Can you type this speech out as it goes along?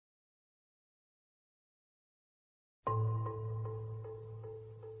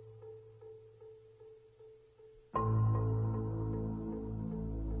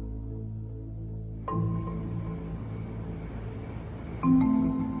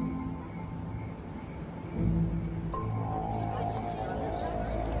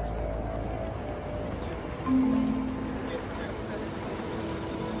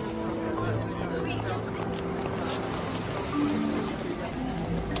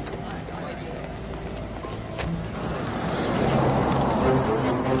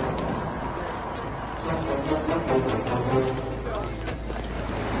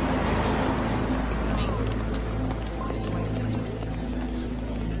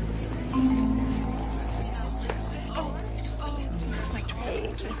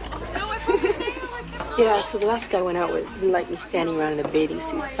Yeah, so the last guy I went out with didn't like me standing around in a bathing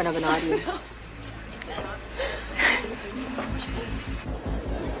suit in front of an audience.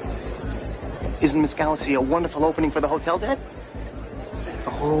 Isn't Miss Galaxy a wonderful opening for the hotel, Dad?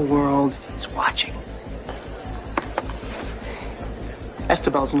 The whole world is watching.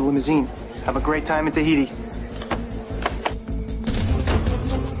 Estebal's in the limousine. Have a great time in Tahiti.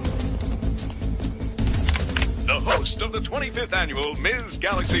 The host of the 25th annual Ms.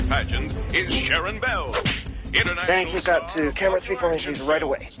 Galaxy pageant is Sharon Bell. Thank you. Got to camera 3 right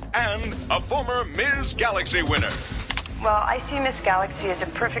away. And a former Ms. Galaxy winner. Well, I see Miss Galaxy as a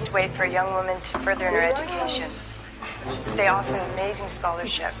perfect way for a young woman to further in her education. They offer an amazing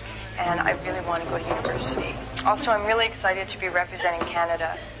scholarship, and I really want to go to university. Also, I'm really excited to be representing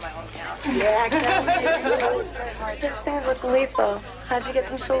Canada, my hometown. Yeah, I can't. Those things look lethal. How'd you get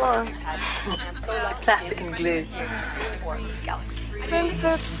them so long? Plastic and glue.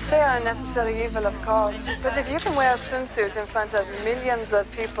 Swimsuits, they are a necessary evil, of course. But if you can wear a swimsuit in front of millions of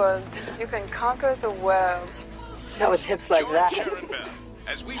people, you can conquer the world. Not with hips like that. Sharon Bell,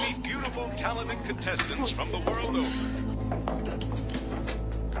 as we meet beautiful, talented contestants from the world over.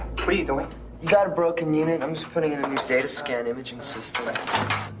 What are you doing? You got a broken unit. I'm just putting in a new data scan imaging system.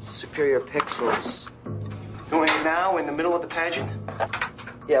 Superior pixels. Doing it now in the middle of the pageant?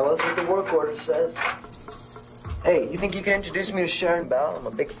 Yeah, well, that's what the work order says. Hey, you think you can introduce me to Sharon Bell? I'm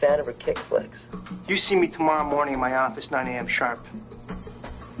a big fan of her kick flicks. You see me tomorrow morning in my office, 9 a.m. sharp.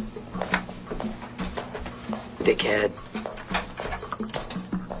 Dickhead.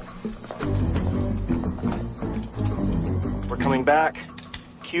 We're coming back.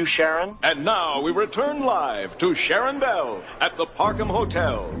 Cue Sharon. And now we return live to Sharon Bell at the Parkham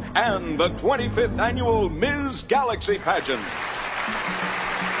Hotel and the 25th annual Ms. Galaxy pageant.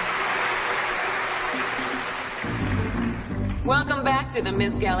 Welcome back to the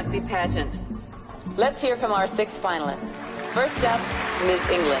Ms. Galaxy pageant. Let's hear from our 6 finalists. First up, Ms.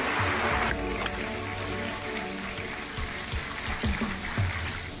 England.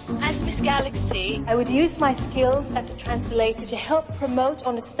 As Miss Galaxy, I would use my skills as a translator to help promote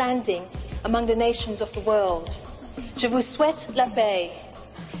understanding among the nations of the world. Je vous souhaite la paix.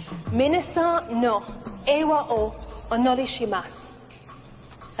 Minasan no ewa o onorishimasu.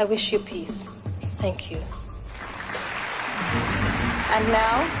 I wish you peace. Thank you. And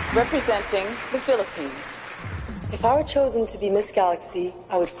now, representing the Philippines. If I were chosen to be Miss Galaxy,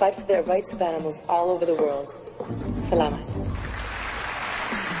 I would fight for the rights of animals all over the world. Salamat.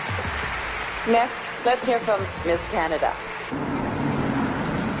 Next, let's hear from Miss Canada.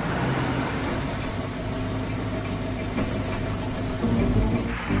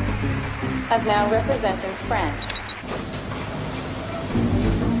 And now representing France.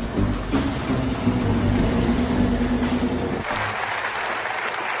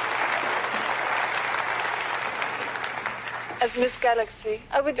 As Miss Galaxy,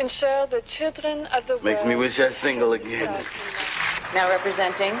 I would ensure the children of the world... Makes me wish I was single again. Now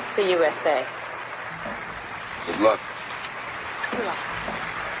representing the USA. Good luck. Screw off.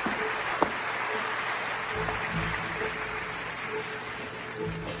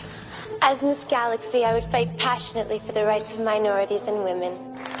 As Miss Galaxy, I would fight passionately for the rights of minorities and women.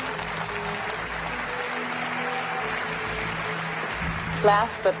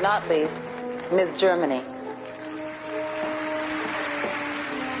 Last but not least, Ms. Germany.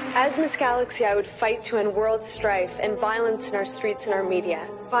 As Miss Galaxy, I would fight to end world strife and violence in our streets and our media.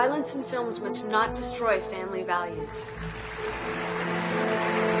 Violence in films must not destroy family values.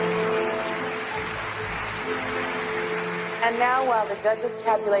 And now, while the judges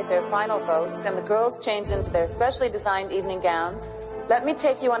tabulate their final votes and the girls change into their specially designed evening gowns, let me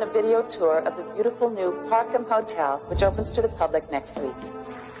take you on a video tour of the beautiful new Parkham Hotel, which opens to the public next week. 2,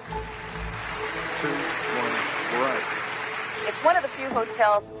 1, right. It's one of the few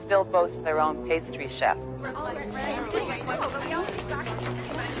hotels that still boasts their own pastry chef. Wait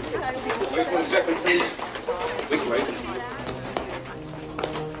 1 second, please. This way.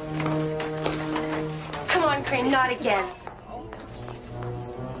 Come on, Crane, not again.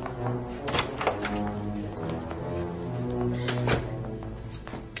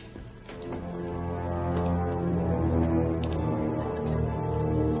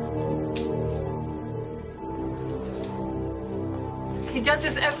 He does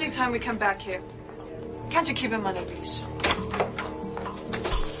this every time we come back here. Can't you keep him on a leash?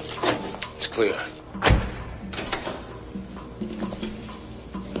 It's clear.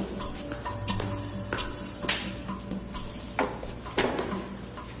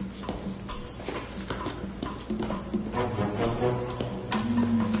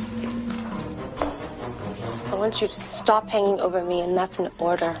 I want you to stop hanging over me, and that's an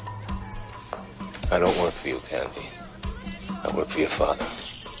order. I don't work for you, Candy. I work for your father.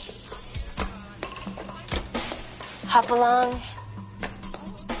 Hop along.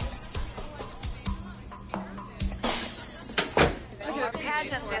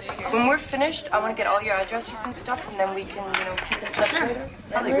 When we're finished, I want to get all your addresses and stuff, and then we can, keep in touch later.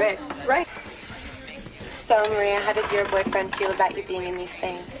 That'd be great. Right. So, Maria, how does your boyfriend feel about you being in these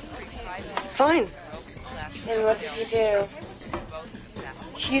things? Fine. And what does he do?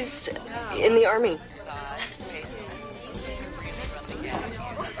 He's in the army.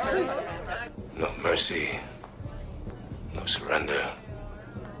 No mercy. No surrender.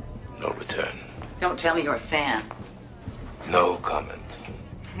 No return. Don't tell me you're a fan. No comment.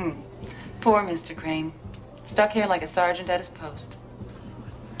 Poor Mr. Crane. Stuck here like a sergeant at his post.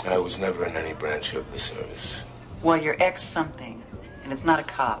 I was never in any branch of the service. Well, you're ex-something, and it's not a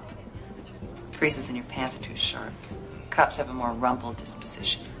cop. Creases in your pants are too sharp. Cops have a more rumpled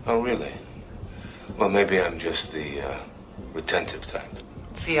disposition. Oh, really? Well, maybe I'm just the retentive type.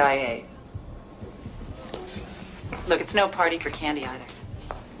 CIA. Look, it's no party for Candy either.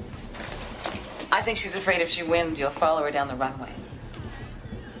 I think she's afraid if she wins, you'll follow her down the runway.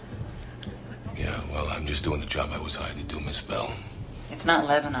 Yeah, well, I'm just doing the job I was hired to do, Miss Bell. It's not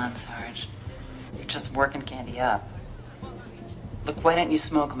Lebanon, Sarge. You're just working Candy up. Look, why don't you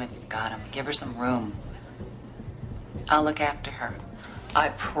smoke him if you've got him? Give her some room. I'll look after her. I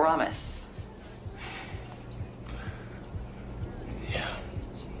promise. Yeah,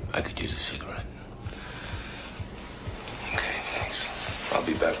 I could use a cigarette. Okay, thanks. I'll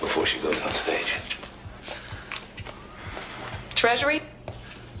be back before she goes on stage. Treasury?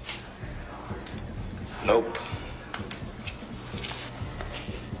 Nope.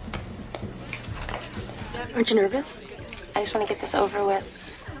 Aren't you nervous? I just want to get this over with.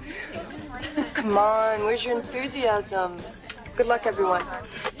 Come on, where's your enthusiasm? Good luck, everyone.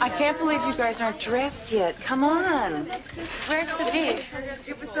 I can't believe you guys aren't dressed yet. Come on. Where's the beef?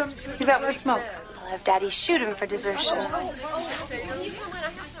 He's out for a smoke. I'll have Daddy shoot him for desertion.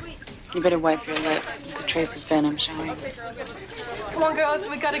 You better wipe your lip. There's a trace of venom showing. Come on, girls,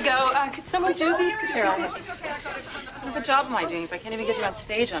 we gotta go. Could someone do these? Here, I'll help you. What good job am I doing if I can't even get you on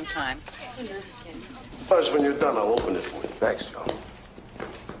stage on time? First, when you're done, I'll open it for you. Thanks, Joe.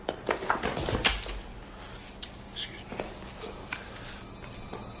 Excuse me.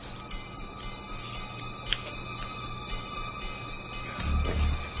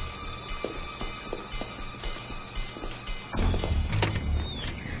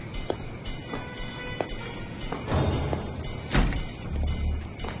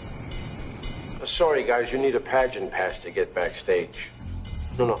 Sorry, guys, you need a pageant pass to get backstage.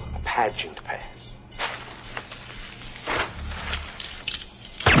 No, a pageant pass.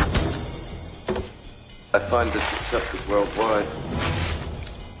 I find it's accepted worldwide.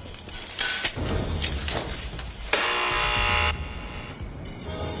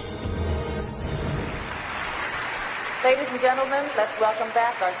 Ladies and gentlemen, let's welcome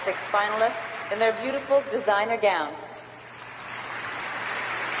back our 6 finalists in their beautiful designer gowns.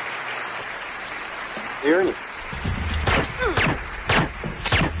 Ernie.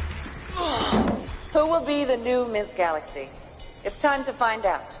 Who will be the new Miss Galaxy? It's time to find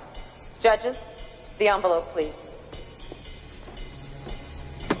out. Judges, the envelope, please.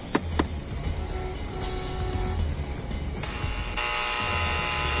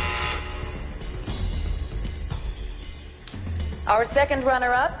 Our second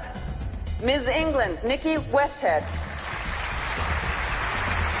runner-up, Ms. England, Nikki Westhead.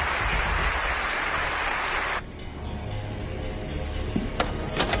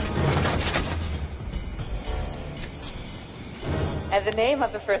 And the name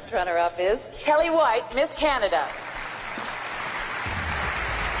of the first runner-up is Kelly White, Miss Canada.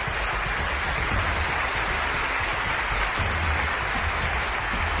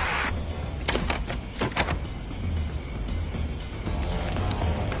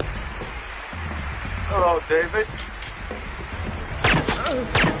 Hello, David.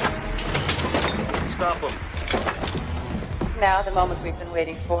 Stop him. Now, the moment we've been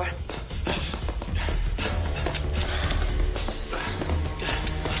waiting for.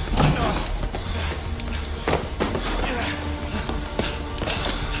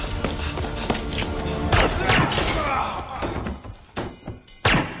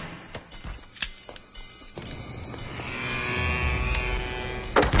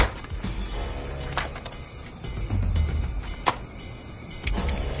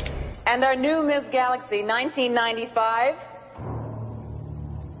 And our new Miss Galaxy 1995,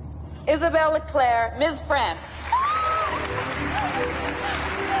 Isabelle Leclerc, Miss France.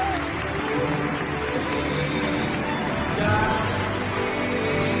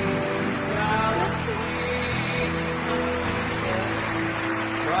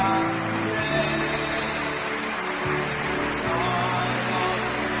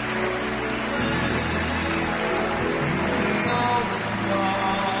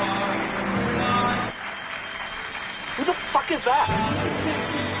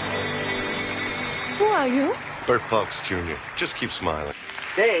 are you? Bert Fox Jr. Just keep smiling.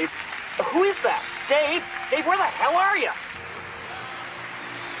 Dave? Who is that? Dave? Dave, where the hell are you?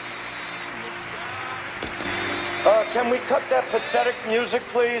 Can we cut that pathetic music,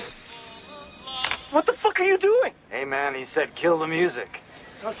 please? What the fuck are you doing? Hey, man, he said kill the music.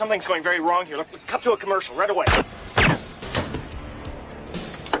 Something's going very wrong here. Look, cut to a commercial right away.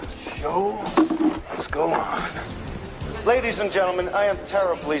 Show must go on. Ladies and gentlemen, I am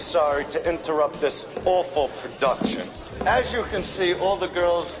terribly sorry to interrupt this awful production. As you can see, all the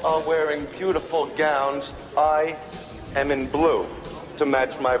girls are wearing beautiful gowns. I am in blue to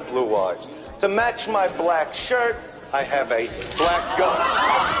match my blue eyes. To match my black shirt, I have a black gun.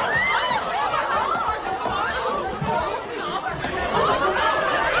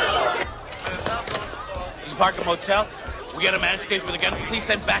 This is Parkham Hotel. We got a man stage with a gun. Please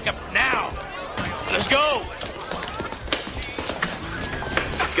send backup now. Let's go.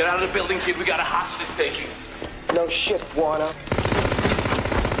 Get out of the building, kid. We got a hostage taking. No shit, Warner.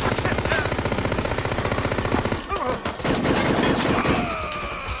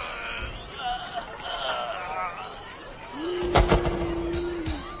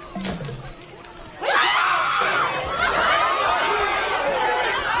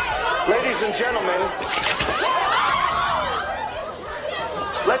 Ladies and gentlemen,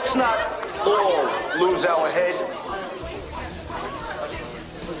 let's not all lose our head.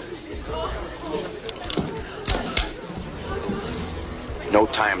 No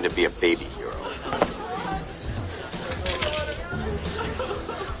time to be a baby hero.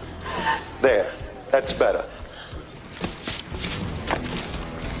 There, that's better.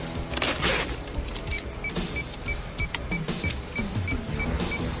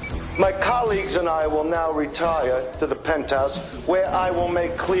 My colleagues and I will now retire to the penthouse where I will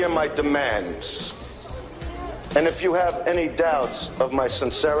make clear my demands. And if you have any doubts of my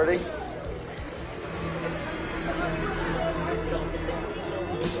sincerity,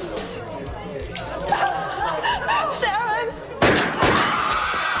 Sharon!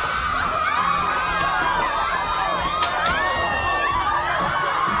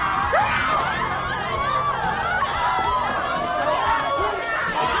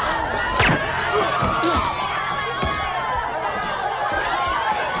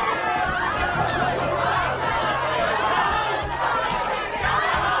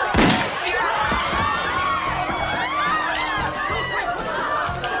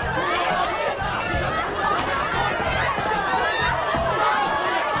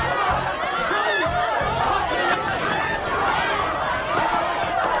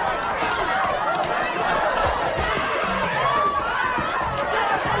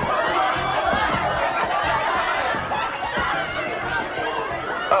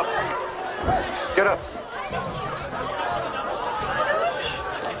 get up.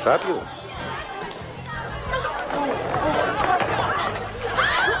 Fabulous.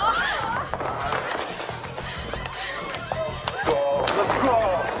 Let's go.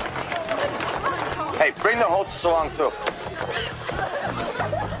 Hey, bring the hostess along, too.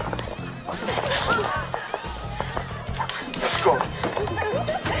 Let's go.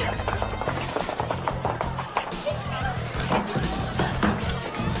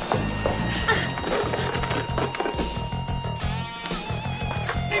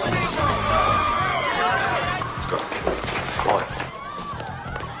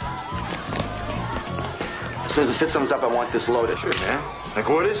 As soon as the system's up, I want this loaded. Sure, man. Like,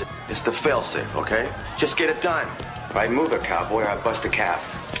 what is it? It's the failsafe, okay? Just get it done. If I move it, cowboy, I bust a cap.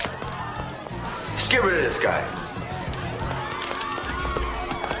 Just get rid of this guy.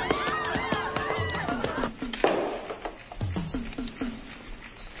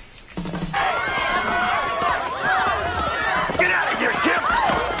 Get out of here, Kim!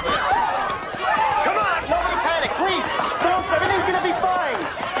 Come on, nobody panic, please! Don't, everything's gonna be fine!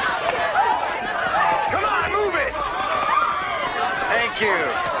 Come on, move it! Thank you.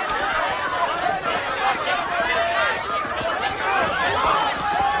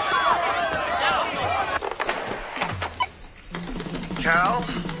 Cal,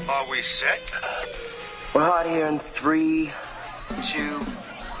 are we set? We're out here in 3, 2,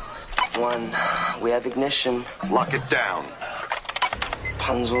 1. We have ignition. Lock it down.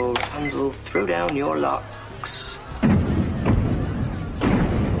 Rapunzel, Rapunzel, throw down your locks.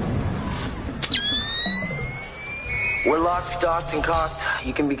 We're locked, stocked, and cocked.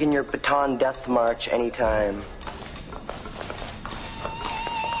 You can begin your baton death march anytime.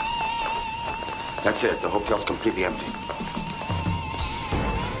 That's it. The hotel's completely empty.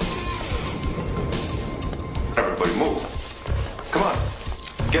 Everybody move. Come on.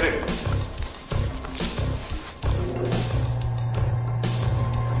 Get in.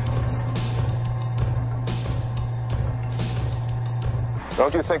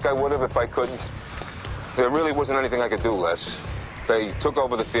 Don't you think I would have if I couldn't? There really wasn't anything I could do, Les. They took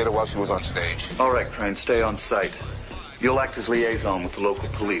over the theater while she was on stage. All right, Crane, stay on site. You'll act as liaison with the local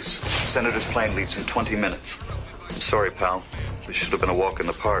police. Senator's plane leaves in 20 minutes. Sorry, pal. This should have been a walk in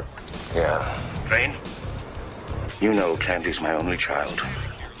the park. Yeah. Crane, you know Candy's my only child.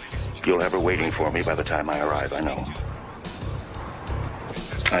 You'll have her waiting for me by the time I arrive, I know.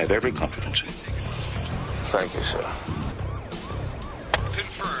 I have every confidence in you. Thank you, sir.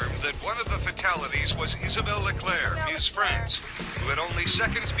 Confirmed that one of the fatalities was Isabelle Leclerc, Miss France, who had only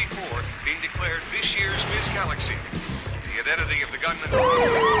seconds before been declared this year's Miss Galaxy. The identity of the gunman...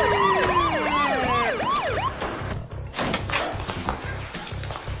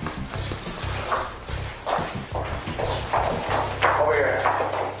 Over here.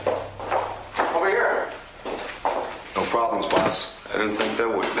 Over here. No problems, boss. I didn't think there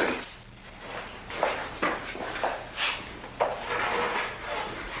would be.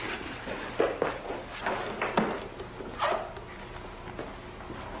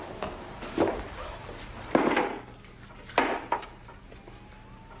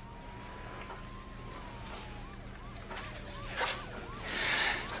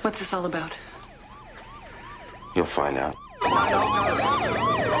 What's this all about? You'll find out.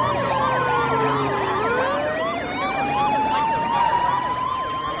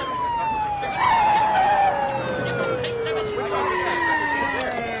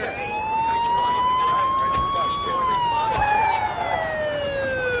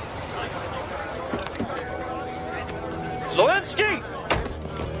 Zelensky!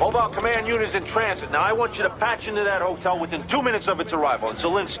 Mobile command unit is in transit. Now, I want you to patch into that hotel within 2 minutes of its arrival. And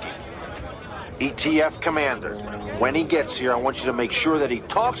Zelensky, ETF commander, when he gets here, I want you to make sure that he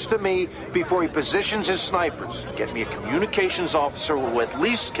talks to me before he positions his snipers. Get me a communications officer who at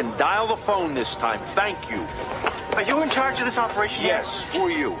least can dial the phone this time. Thank you. Are you in charge of this operation? Yes. Who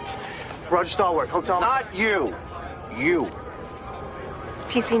are you? Roger Stalwart, hotel... Not you. You.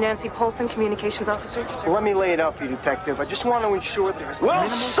 PC Nancy Polson, communications officer. Well, let me lay it out for you, Detective. I just want to ensure there is Will minimal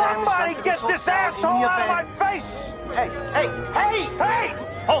somebody damage get done to this hotel asshole in the out of my event- face? Hey!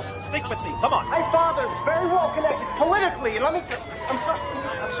 Polson, stick with me. Come on. Hey, Father, very well connected politically, and let me...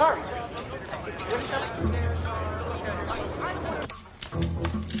 I'm sorry.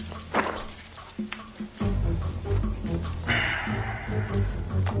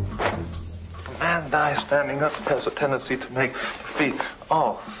 A man dies standing up has a tendency to make your feet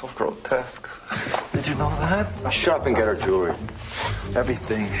so grotesque. Did you know that? Shut up and get her jewelry.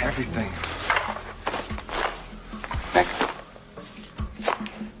 Everything. Next.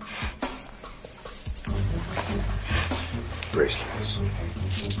 Bracelets.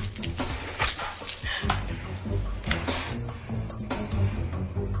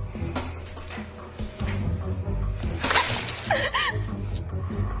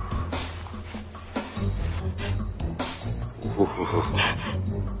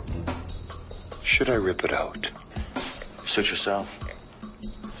 Should I rip it out? Suit yourself.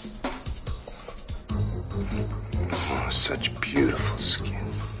 Oh, such beautiful skin.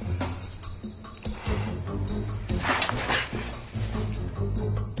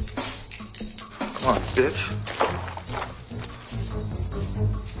 Come on, bitch.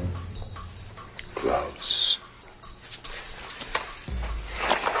 Gloves.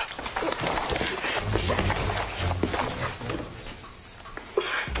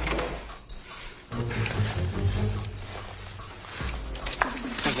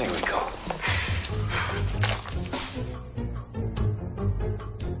 There we go.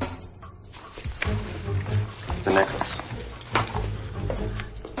 The necklace.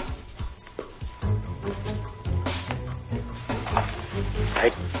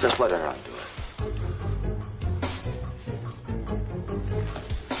 Hey, just let her undo it.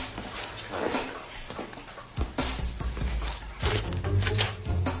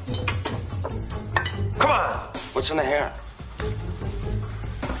 Come on. What's in the hair?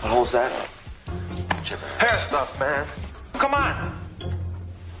 What holds that up? Check her hair. Hair stuff, man. Come on.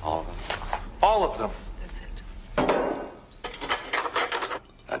 All of them. All of them.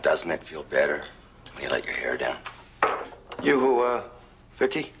 Now, doesn't it feel better when you let your hair down? You who,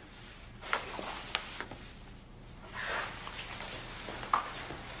 Vicky?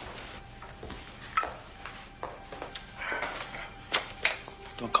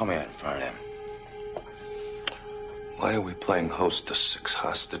 Don't come here in front of them. Why are we playing host to 6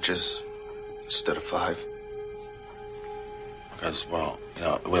 hostages instead of 5? Because, well, you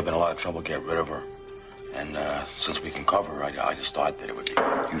know, it would have been a lot of trouble to get rid of her. And since we can cover her, I just thought that it would be...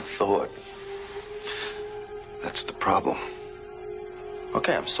 You thought? That's the problem.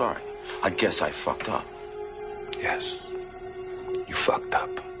 Okay, I'm sorry. I guess I fucked up. Yes. You fucked up.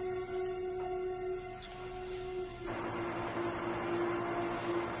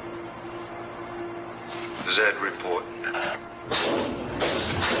 Zed report.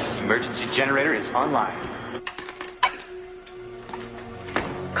 Emergency generator is online.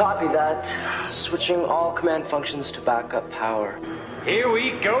 Copy that. Switching all command functions to backup power. Here we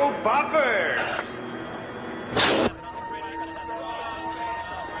go, boppers!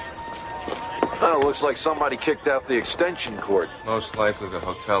 Oh, looks like somebody kicked out the extension cord. Most likely the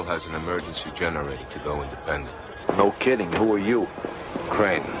hotel has an emergency generator to go independent. No kidding. Who are you?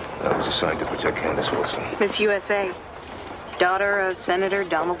 Crane. I was assigned to protect Candace Wilson. Miss USA, daughter of Senator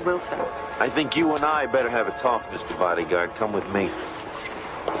Donald Wilson. I think you and I better have a talk, Mr. Bodyguard. Come with me.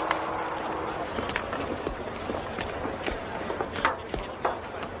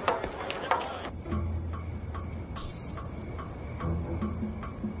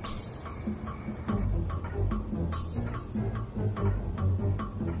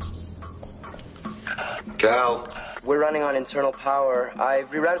 Cal. We're running on internal power.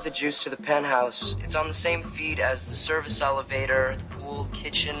 I've rerouted the juice to the penthouse. It's on the same feed as the service elevator, the pool,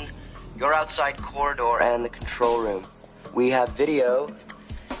 kitchen, your outside corridor, and the control room. We have video,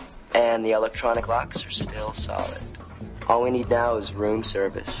 and the electronic locks are still solid. All we need now is room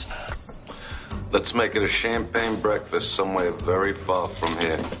service. Let's make it a champagne breakfast somewhere very far from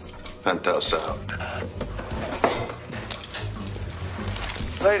here. Penthouse out.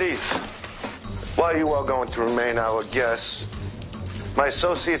 Ladies, while you are going to remain our guests, my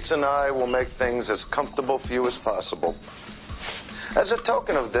associates and I will make things as comfortable for you as possible. As a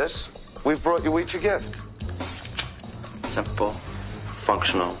token of this, we've brought you each a gift. Simple,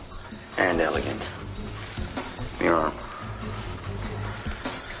 functional, and elegant. Your Honor,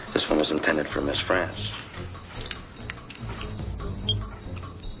 this one is intended for Miss France.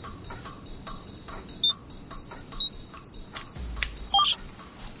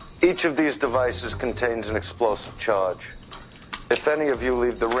 Each of these devices contains an explosive charge. If any of you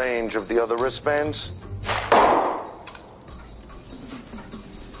leave the range of the other wristbands,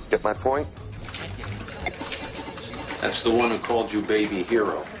 get my point? That's the one who called you baby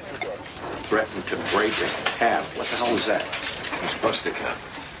hero. Threatened to break a cab. What the hell was that? It's bust a cab.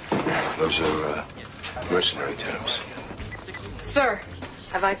 Those are mercenary terms. Sir,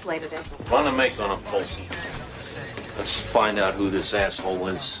 I've isolated it. Run a make on him, Polson. Let's find out who this asshole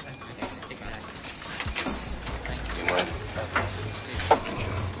is. You mind?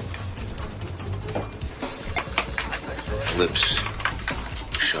 Lips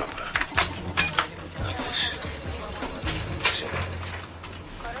sharper. Like this. That's it.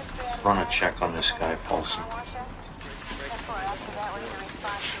 Run a check on this guy, Polson.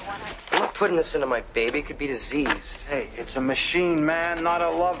 I'm not putting this into my baby. It could be diseased. Hey, it's a machine, man, not a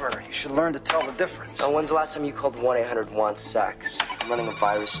lover. You should learn to tell the difference. When's the last time you called 1-800-WANT-SEX? I'm running a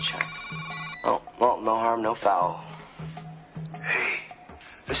virus check. Oh, well, no harm, no foul. Hey,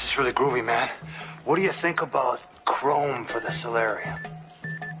 this is really groovy, man. What do you think about chrome for the solarium?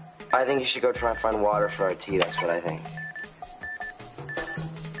 I think you should go try and find water for our tea. That's what I think.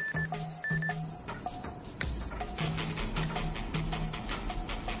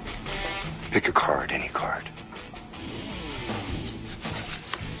 Pick a card, any card.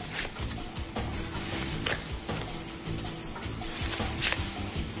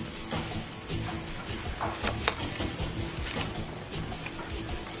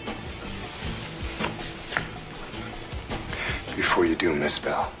 Before you do, Miss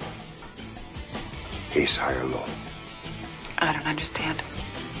Bell, ace high or low? I don't understand.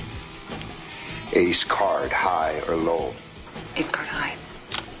 Ace card, high or low? Ace card high.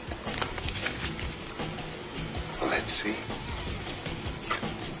 Let's see.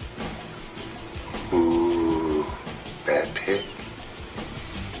 Ooh, bad pick.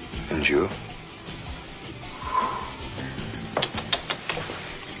 And you?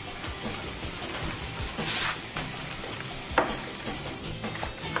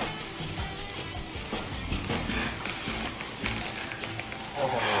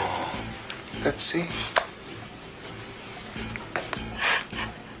 Oh, let's see.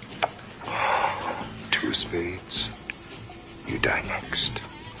 Two of spades. You die next.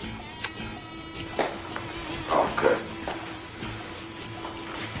 Okay.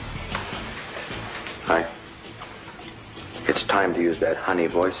 Hi. It's time to use that honey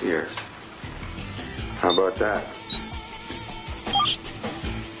voice of yours. How about that?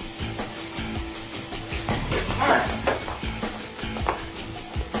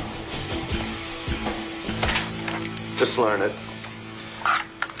 Just learn it.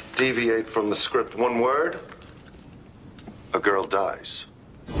 Deviate from the script one word, a girl dies.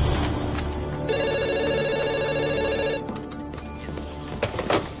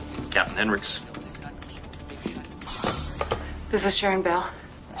 Hendricks. This is Sharon Bell.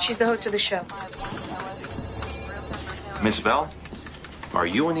 She's the host of the show. Miss Bell, are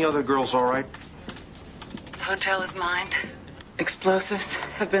you and the other girls all right? The hotel is mined. Explosives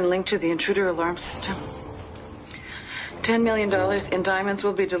have been linked to the intruder alarm system. $10 million in diamonds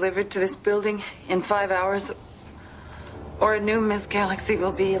will be delivered to this building in 5 hours, or a new Miss Galaxy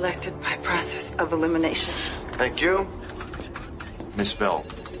will be elected by process of elimination. Thank you. Miss Bell,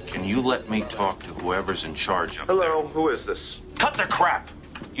 can you let me talk to whoever's in charge of Hello, who is this? Cut the crap!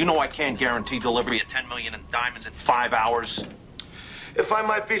 You know I can't guarantee delivery of 10 million in diamonds in 5 hours. If I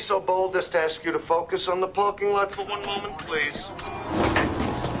might be so bold as to ask you to focus on the parking lot for 1 moment, please.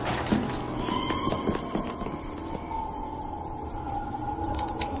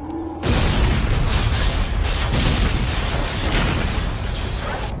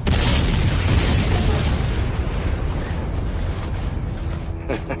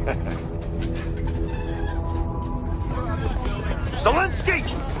 Zelensky!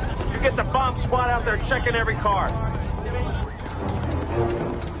 You get the bomb squad out there checking every car.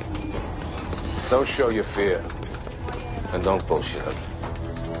 Don't show your fear. And don't bullshit up.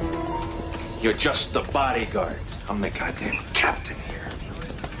 You're just the bodyguard. I'm the goddamn captain here.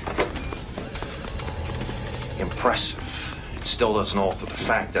 Impressive. It still doesn't alter the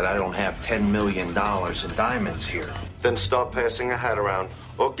fact that I don't have $10 million in diamonds here. Then start passing a hat around.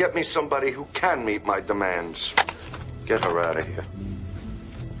 Or get me somebody who can meet my demands. Get her out of here.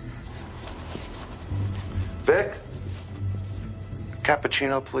 Vic?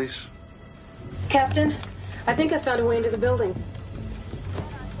 Cappuccino, please. Captain, I think I found a way into the building.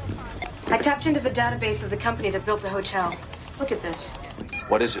 I tapped into the database of the company that built the hotel. Look at this.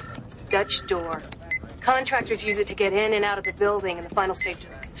 What is it? Dutch door. Contractors use it to get in and out of the building in the final stage of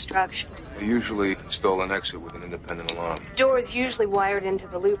the construction. They usually install an exit with an independent alarm. Door is usually wired into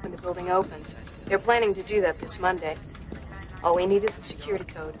the loop when the building opens. They're planning to do that this Monday. All we need is a security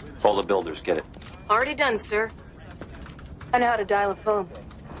code. Call the builders, get it. Already done, sir. I know how to dial a phone.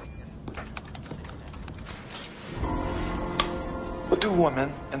 What do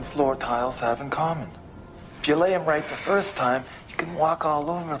women and floor tiles have in common? If you lay them right the first time, you can walk all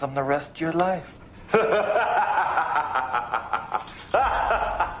over them the rest of your life. What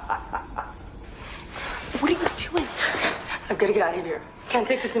are you doing? I've got to get out of here. Can't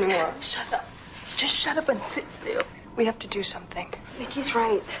take this anymore. Shut up. Just shut up and sit still. We have to do something. Mickey's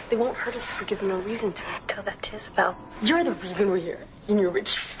right. They won't hurt us if we give them no reason to. Tell that to Isabel. You're the reason we're here. And your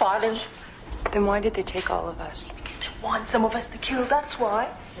rich father. Then why did they take all of us? Because they want some of us to kill, that's why.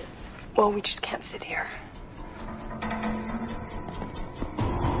 Well, we just can't sit here.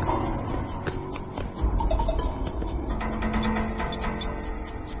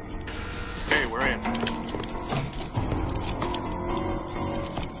 Hey, we're in.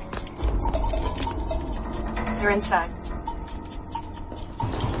 You're inside.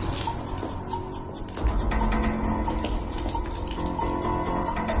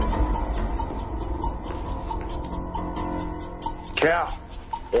 Cal.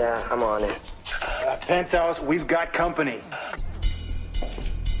 Yeah, I'm on it. Penthouse, we've got company.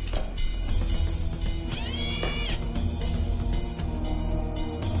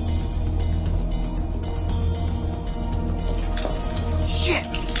 Shit!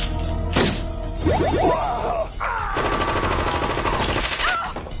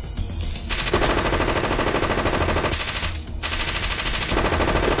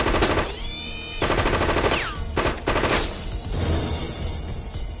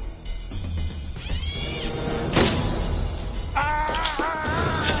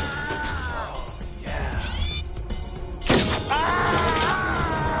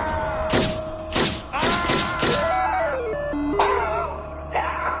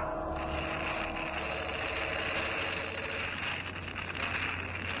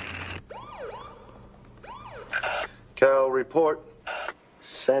 Cal, report.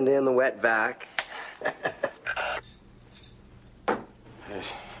 Send in the wet vac.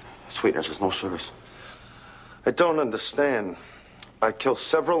 Sweeteners, there's no sugars. I don't understand. I killed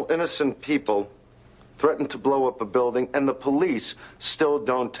several innocent people, threatened to blow up a building, and the police still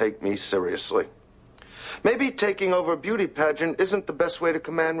don't take me seriously. Maybe taking over a beauty pageant isn't the best way to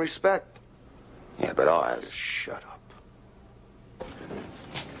command respect. Yeah, but ours. Shut up.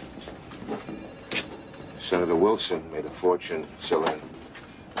 Senator Wilson made a fortune selling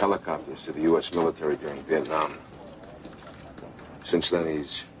helicopters to the U.S. military during Vietnam. Since then,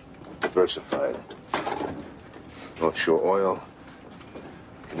 he's diversified. Offshore oil,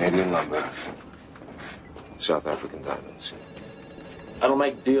 Canadian lumber, South African diamonds. I don't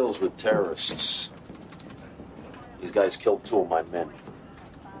make deals with terrorists. These guys killed 2 of my men.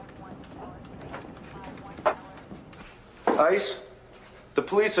 Ice, the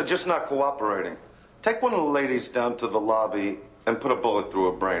police are just not cooperating. Take one of the ladies down to the lobby and put a bullet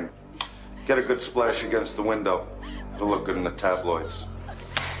through her brain. Get a good splash against the window. It'll look good in the tabloids.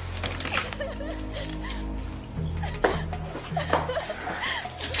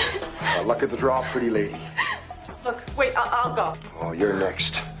 Luck of the draw, pretty lady. Look, wait, I'll go. Oh, you're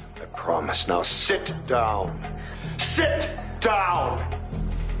next. I promise. Now sit down. Sit down!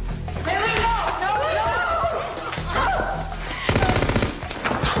 Haley, no!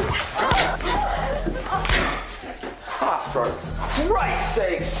 Ah, for Christ's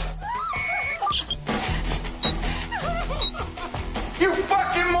sakes! You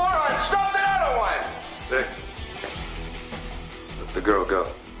fucking moron! Stop the other one! Vic, let the girl go.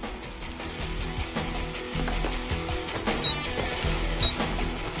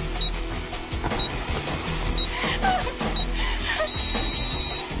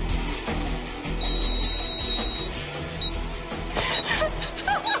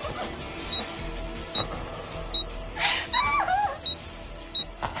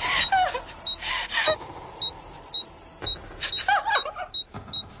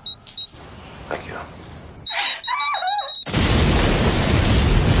 Thank you.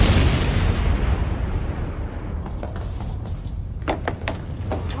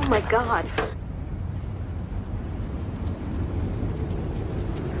 Oh my God.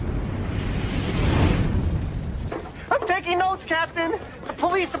 I'm taking notes, Captain. The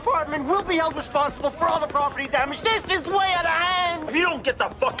police department will be held responsible for all the property damage. This is way out of hand. If you don't get the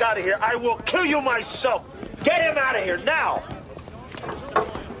fuck out of here, I will kill you myself. Get him out of here now.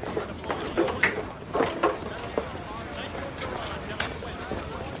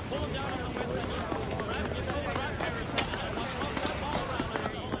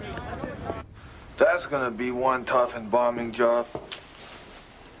 That's gonna be one tough embalming job.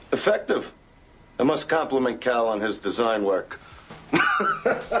 Effective. I must compliment Cal on his design work.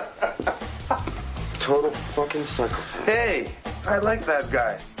 Total fucking psychopath. Hey, I like that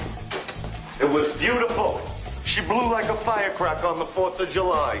guy. It was beautiful. She blew like a firecracker on the 4th of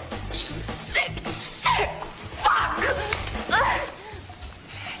July. Sick, fuck!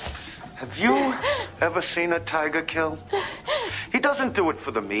 Have you ever seen a tiger kill? He doesn't do it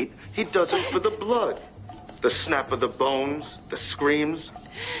for the meat. He does it for the blood. The snap of the bones, the screams.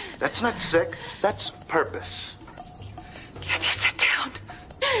 That's not sick. That's purpose. Can you sit down?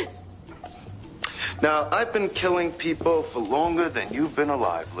 Now, I've been killing people for longer than you've been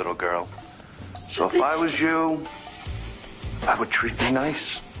alive, little girl. So if I was you, I would treat me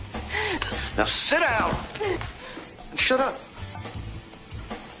nice. Now sit down and shut up.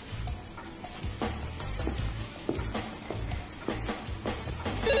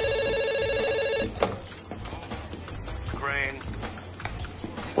 Crane.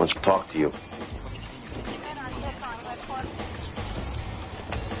 Wants to talk to you.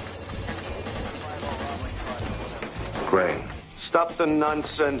 Crane. Stop the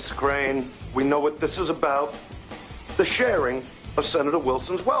nonsense, Crane. We know what this is about. The sharing of Senator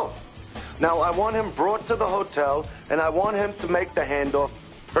Wilson's wealth. Now, I want him brought to the hotel, and I want him to make the handoff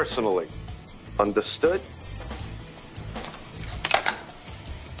personally. Understood?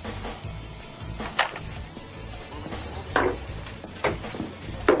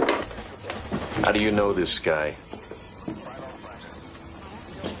 How do you know this guy?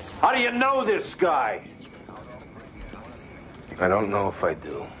 How do you know this guy? I don't know if I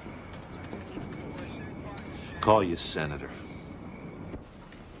do. Call you Senator.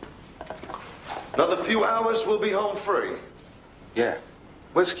 Another few hours, we'll be home free. Yeah.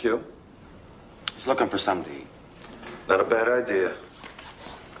 Where's Q? He's looking for something to eat. Not a bad idea.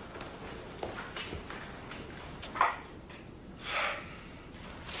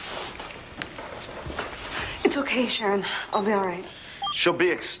 It's okay, Sharon. I'll be all right. She'll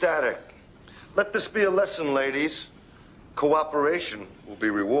be ecstatic. Let this be a lesson, ladies. Cooperation will be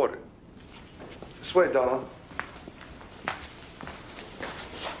rewarded. This way, darling.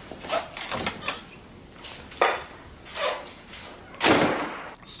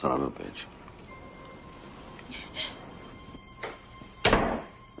 Son of a bitch.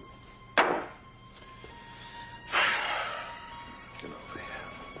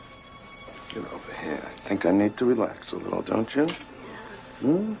 Get over here. I think I need to relax a little, don't you?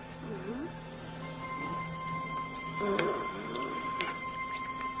 Hmm?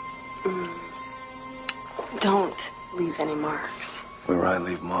 Don't leave any marks. Where I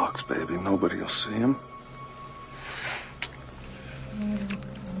leave marks, baby, nobody will see them.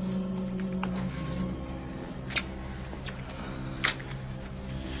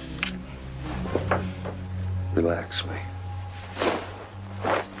 Relax me.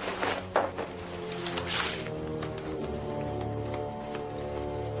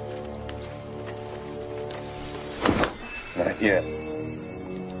 Not yet.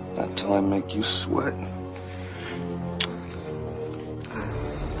 Not until I make you sweat.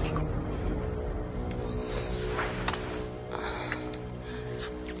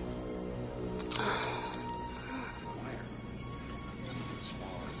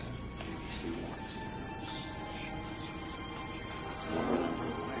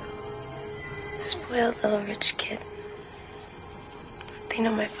 Spoiled little rich kid. They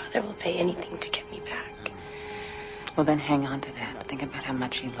know my father will pay anything to get me back. Well, then hang on to that. Think about how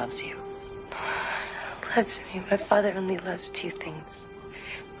much he loves you. Loves me. My father only loves two things.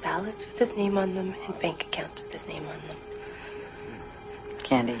 Ballots with his name on them and bank accounts with his name on them.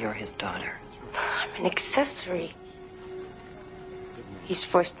 Candy, you're his daughter. I'm an accessory. He's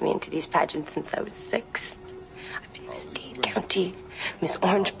forced me into these pageants since I was 6. I've been Miss Dade County, Miss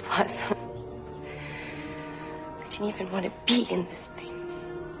Orange Blossom. I didn't even want to be in this thing.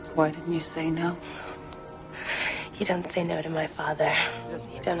 Why didn't you say no? You don't say no to my father.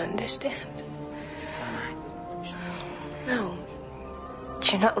 You don't understand. No.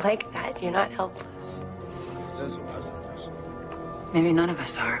 You're not like that. You're not helpless. Maybe none of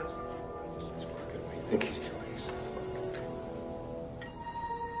us are.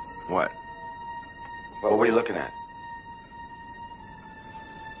 What? What were you looking at?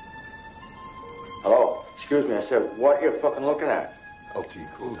 Hello? Excuse me, I said, what you fucking looking at? LT,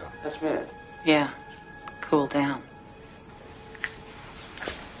 cool down. That's me. Yeah. Cool down.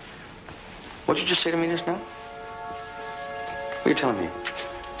 What'd you just say to me just now? What are you telling me?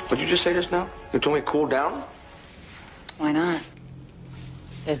 What'd you just say just now? You told me cool down? Why not?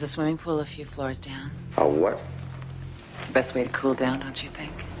 There's a swimming pool a few floors down. A what? It's the best way to cool down, don't you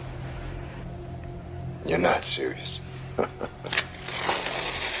think? You're not serious.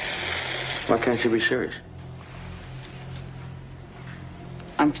 Why can't you be serious?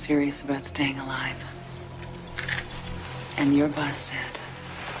 I'm serious about staying alive. And your boss said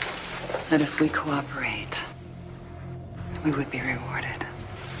that if we cooperate, we would be rewarded.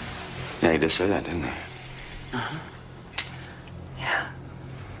 Yeah, he did say that, didn't he? Uh-huh.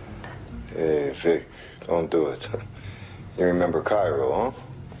 Hey, Vic, don't do it. You remember Cairo, huh?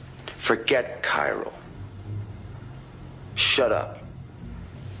 Forget Cairo. Shut up.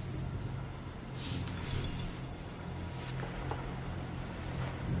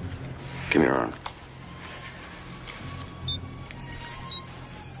 Give me your arm.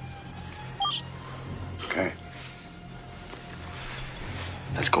 Okay.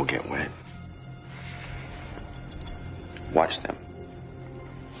 Let's go get wet. Watch them.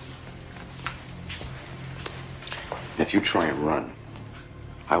 If you try and run,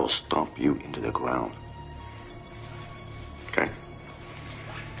 I will stomp you into the ground. Okay?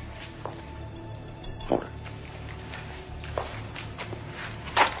 Hold it.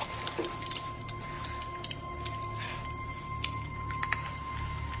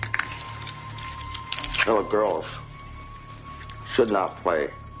 Little girls should not play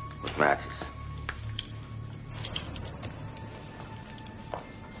with matches.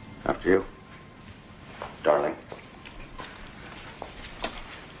 After you, darling.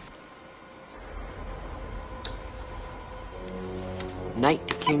 Knight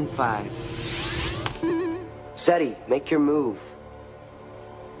to King 5. Seti, make your move.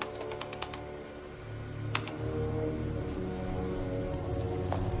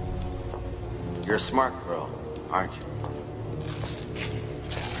 You're a smart girl, aren't you?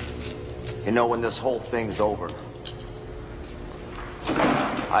 You know, when this whole thing's over,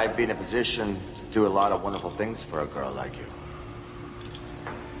 I'd be in a position to do a lot of wonderful things for a girl like you.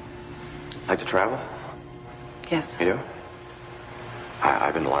 Like to travel? Yes. You do?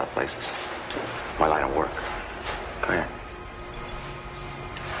 I've been to a lot of places. My line of work. Go ahead.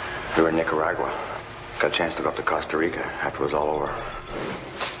 We were in Nicaragua. Got a chance to go up to Costa Rica after it was all over.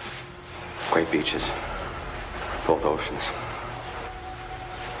 Great beaches. Both oceans.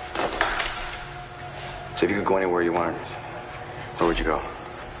 So if you could go anywhere you wanted, where would you go?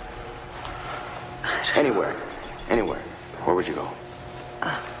 Anywhere. Anywhere. Where would you go?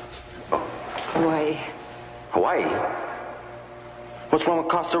 Hawaii. Hawaii? What's wrong with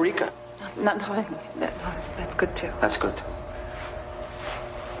Costa Rica? Nothing. That's good too. That's good.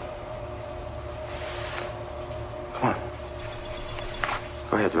 Come on.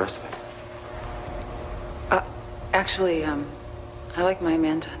 Go ahead, the rest of it. Actually, I like my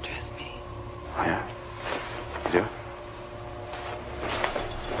men to undress me. Oh, yeah? You do?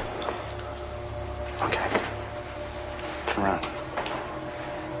 Okay. Turn around.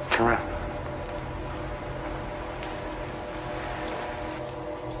 Turn around.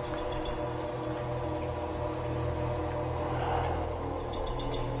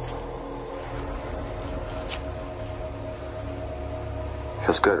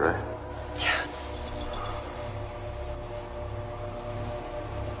 Feels good, right? Yeah.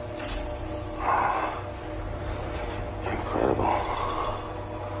 Incredible.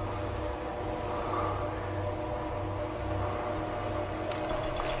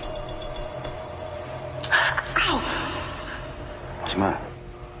 What's the matter?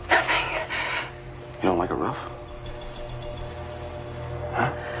 Nothing. You don't like it rough?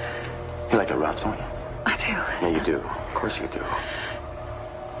 Huh? You like it rough, don't you? I do. Yeah, you do. Of course you do.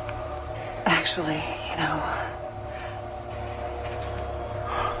 Actually, you know,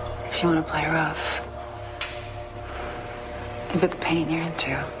 if you want to play rough, if it's pain you're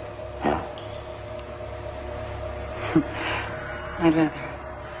into, Yeah. I'd rather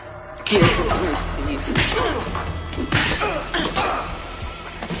give it receive. You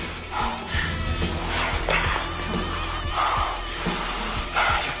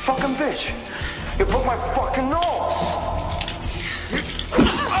fucking bitch! You broke my fucking nose!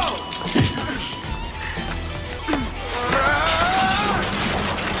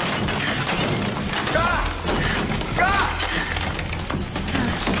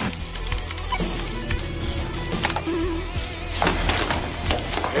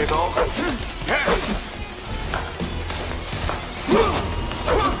 Hey, dog.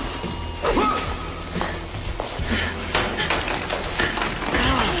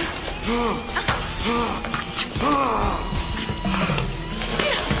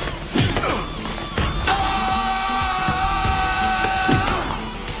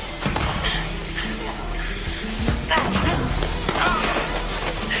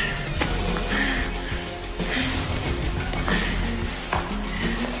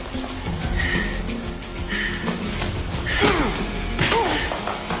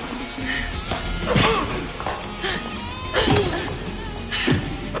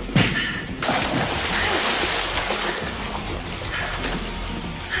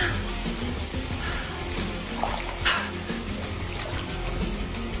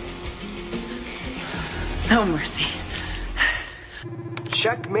 No mercy.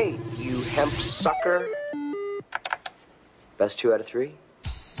 Checkmate, you hemp sucker. Best 2 out of 3?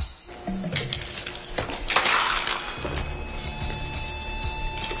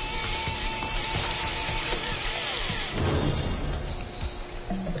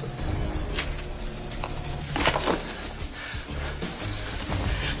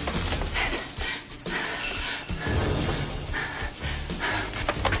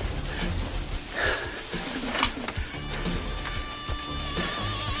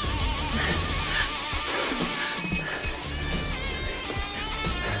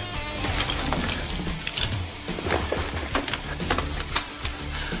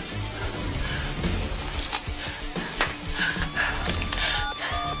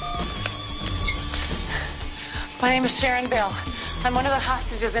 My name is Sharon Bell. I'm one of the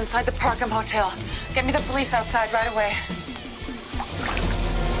hostages inside the Parkham Hotel. Get me the police outside right away.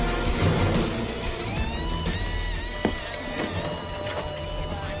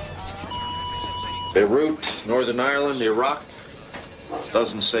 Beirut, Northern Ireland, Iraq. It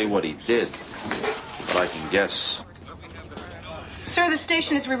doesn't say what he did, but I can guess. Sir, the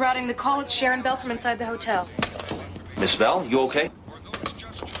station is rerouting the call. It's Sharon Bell from inside the hotel. Miss Val, you okay?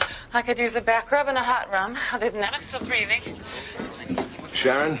 I could use a back rub and a hot rum. Other than that, I'm still breathing.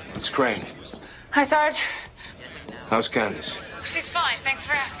 Sharon, it's Crane. Hi, Sarge. How's Candace? She's fine. Thanks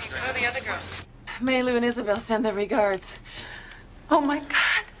for asking. So are the other girls. Maylu and Isabel send their regards. Oh, my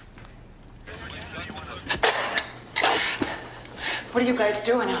God. What are you guys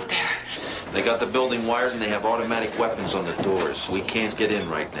doing out there? They got the building wired and they have automatic weapons on the doors. We can't get in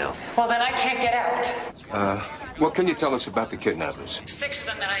right now. Well, then I can't get out. What can you tell us about the kidnappers? 6 of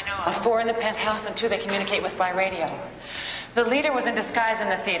them that I know of. 4 in the penthouse and 2 they communicate with by radio. The leader was in disguise in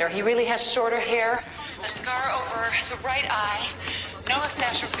the theater. He really has shorter hair, a scar over the right eye, no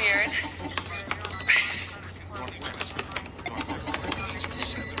mustache or beard.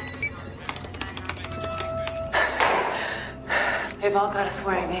 They've all got us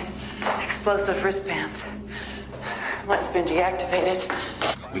wearing these explosive wristbands. One's been deactivated.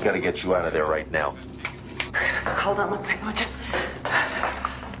 We gotta get you out of there right now. Hold on 1 second.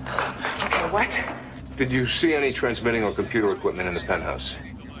 Okay, what? Did you see any transmitting or computer equipment in the penthouse?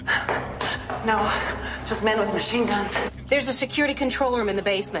 No, just men with machine guns. There's a security control room in the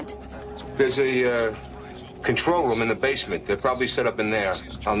basement. There's a control room in the basement. They're probably set up in there.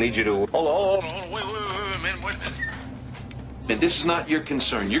 I'll need you to... Hold on. Wait a minute. This is not your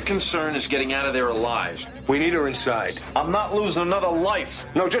concern. Your concern is getting out of there alive. We need her inside. I'm not losing another life.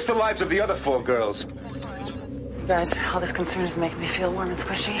 No, just the lives of the other 4 girls. Guys, all this concern is making me feel warm and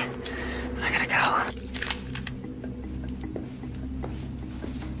squishy. But I gotta go.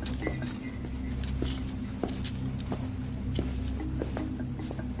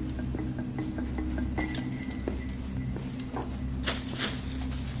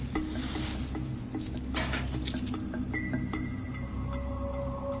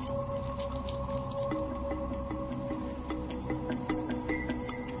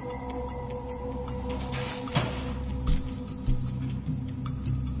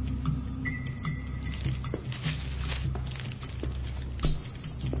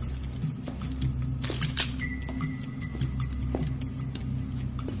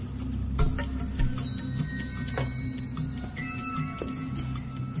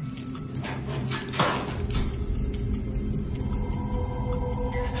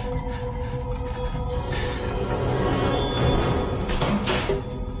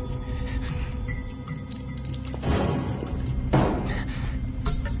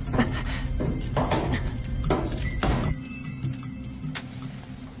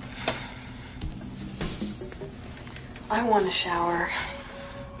 I want a shower.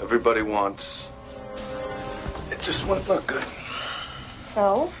 Everybody wants. It just wouldn't look good.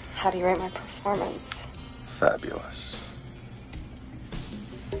 So, how do you rate my performance? Fabulous.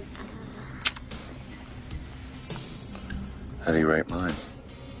 How do you rate mine?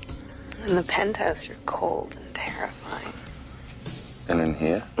 In the penthouse, you're cold and terrifying. And in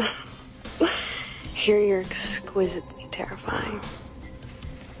here? Here, you're exquisitely terrifying.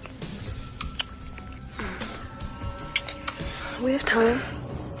 We have time.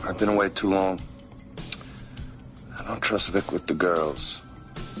 I've been away too long. I don't trust Vic with the girls.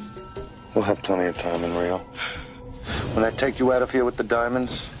 We'll have plenty of time in Rio. When I take you out of here with the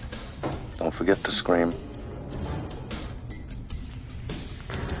diamonds, don't forget to scream.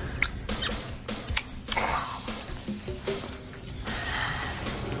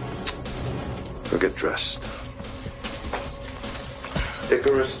 We'll get dressed.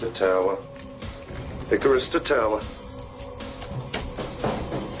 Icarus to tower. Icarus to tower.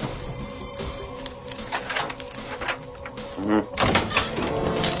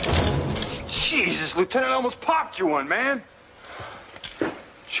 Jesus, Lieutenant, I almost popped you one, man.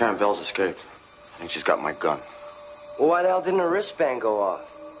 Sharon Bell's escaped. I think she's got my gun. Well, why the hell didn't her wristband go off?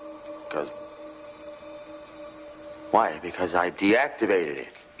 Because... Why? Because I deactivated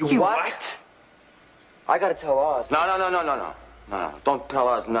it. You what? I gotta tell Oz. No. Don't tell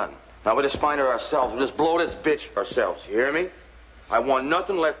us nothing. Now, we'll just find her ourselves. We'll just blow this bitch ourselves. You hear me? I want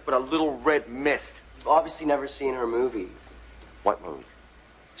nothing left but a little red mist. You've obviously never seen her movies. What movies?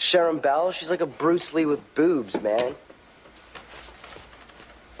 Sharon Bell, she's like a Bruce Lee with boobs, man.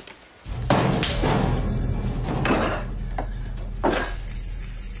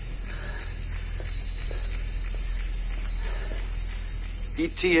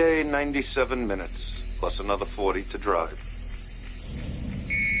 ETA 97 minutes, plus another 40 to drive.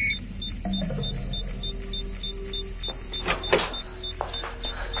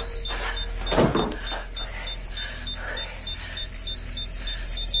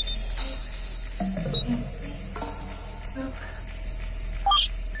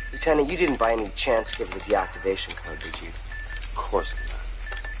 Lieutenant, you didn't by any chance give her the deactivation code, did you? Of course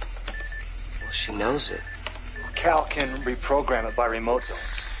not. Well, she knows it. Cal can reprogram it by remote, though.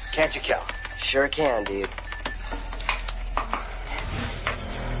 Can't you, Cal? Sure can, dude.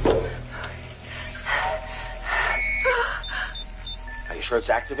 Are you sure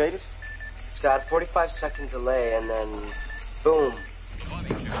it's activated? It's got a 45-second delay, and then boom.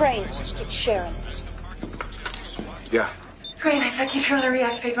 Crane, it's Sharon. Yeah. Crane, if I keep trying to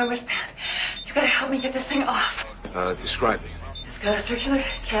reactivate my wristband, you gotta help me get this thing off. Describe me. It's got a circular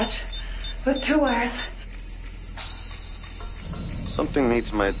catch with 2 wires. Something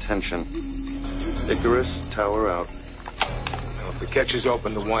needs my attention. Icarus, tower out. Now, if the catch is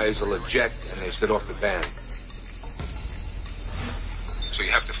open, the wires will eject and they set off the band. So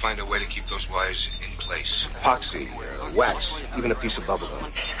you have to find a way to keep those wires in place. Epoxy, wax, even a piece of bubble gum.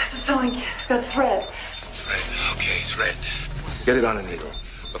 That's a sewing kit. Got thread. Thread. Okay, thread. Get it on a needle.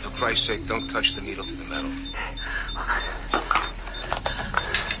 But for Christ's sake, don't touch the needle to the metal.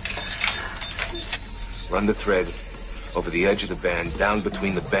 Run the thread over the edge of the band, down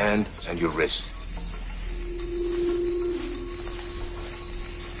between the band and your wrist.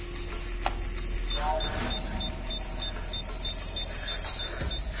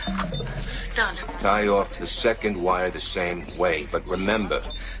 Done. Tie off the second wire the same way, but remember...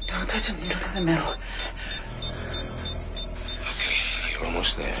 Don't touch a needle to the metal. You're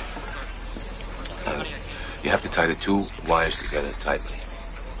almost there. You have to tie the 2 wires together tightly.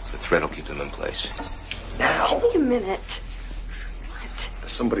 The thread will keep them in place. Now. Give me a minute.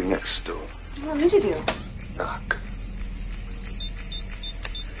 There's somebody next door. What do you want me to do? Knock.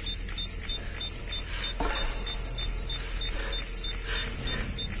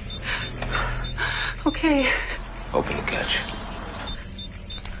 Okay. Open the catch.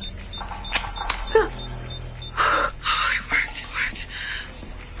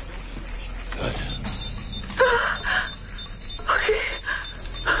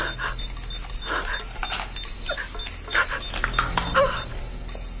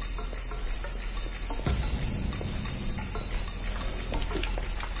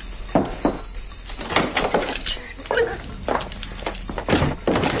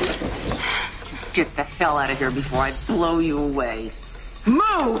 Get the hell out of here before I blow you away.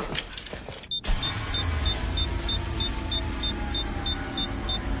 Move!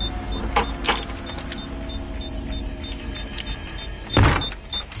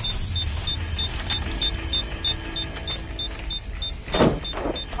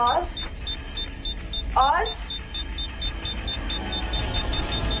 Oz? Oz?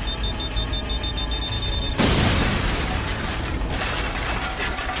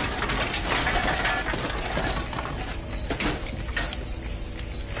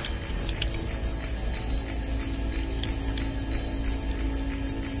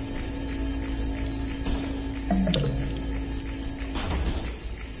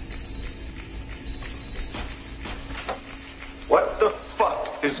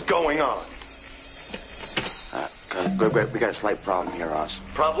 is going on? We got a slight problem here, Oz.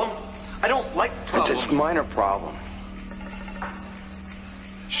 Problem? I don't like problems. It's a minor problem.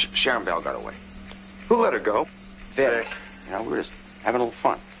 Sharon Bell got away. Who let her go? Vic. You know, we were just having a little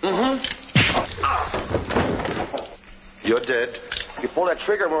fun. Mm-hmm. You're dead. You pull that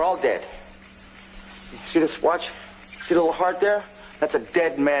trigger, we're all dead. See this watch? See the little heart there? That's a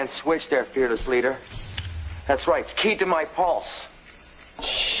dead man's switch there, fearless leader. That's right, it's keyed to my pulse.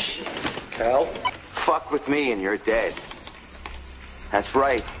 Shh. Cal? Fuck with me and you're dead. That's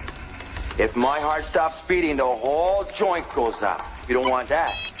right. If my heart stops beating, the whole joint goes out. You don't want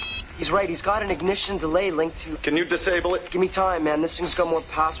that. He's right, he's got an ignition delay linked to... Can you disable it? Give me time, man. This thing's got more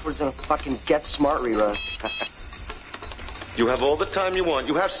passwords than a fucking Get Smart rerun. You have all the time you want.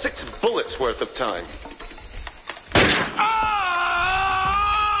 You have 6 bullets worth of time.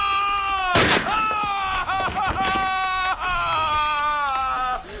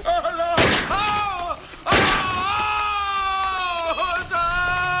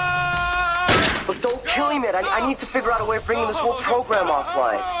 Look, don't kill him yet. I need to figure out a way of bringing this whole program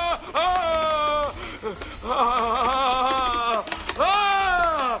offline.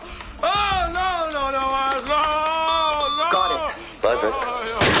 Got it. Bye, Vic.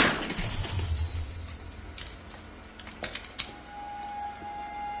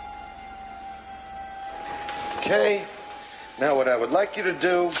 Okay. Now what I would like you to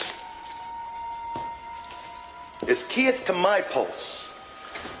do is key it to my pulse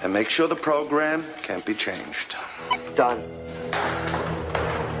and make sure the program can't be changed. Done.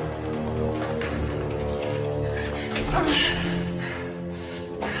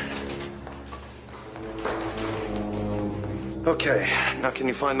 Okay, now can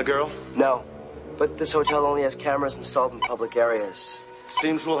you find the girl? No, but this hotel only has cameras installed in public areas.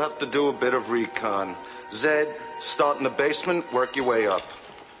 Seems we'll have to do a bit of recon. Zed, start in the basement, work your way up.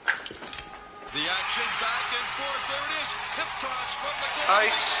 The action back and forth. There it is. Hip toss from the corner.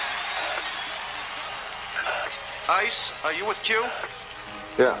 Ice, are you with Q?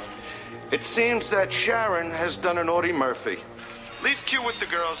 Yeah. It seems that Sharon has done an Audie Murphy. Leave Q with the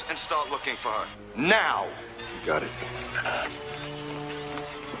girls and start looking for her. Now! You got it.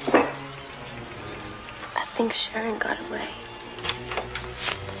 I think Sharon got away.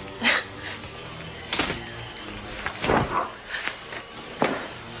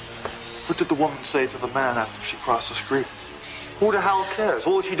 What did the woman say to the man after she crossed the street? Who the hell cares?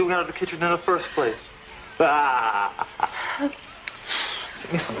 What was she doing out of the kitchen in the first place?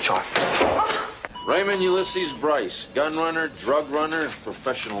 Give me some chocolate. Raymond Ulysses Bryce, gun runner, drug runner,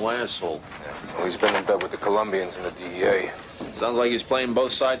 professional asshole. Yeah, well, he's been in bed with the Colombians and the DEA. Sounds like he's playing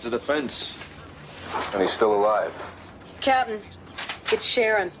both sides of the fence. And he's still alive. Captain, it's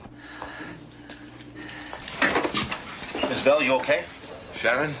Sharon. Miss Bell, you okay?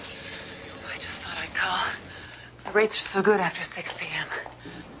 Sharon? I just thought I'd call. The rates are so good after 6 p.m.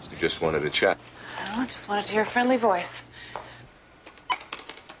 You just wanted to chat. No, I just wanted to hear a friendly voice.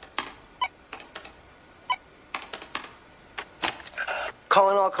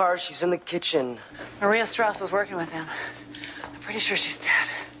 Calling all cars, she's in the kitchen. Maria Strauss is working with him. I'm pretty sure she's dead.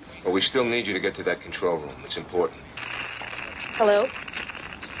 But we still need you to get to that control room. It's important. Hello?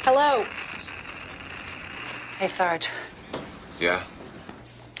 Hello? Hey, Sarge. Yeah?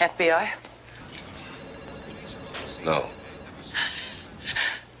 FBI? No.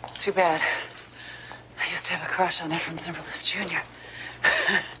 Too bad. I used to have a crush on Ephraim Zimmerlis Jr.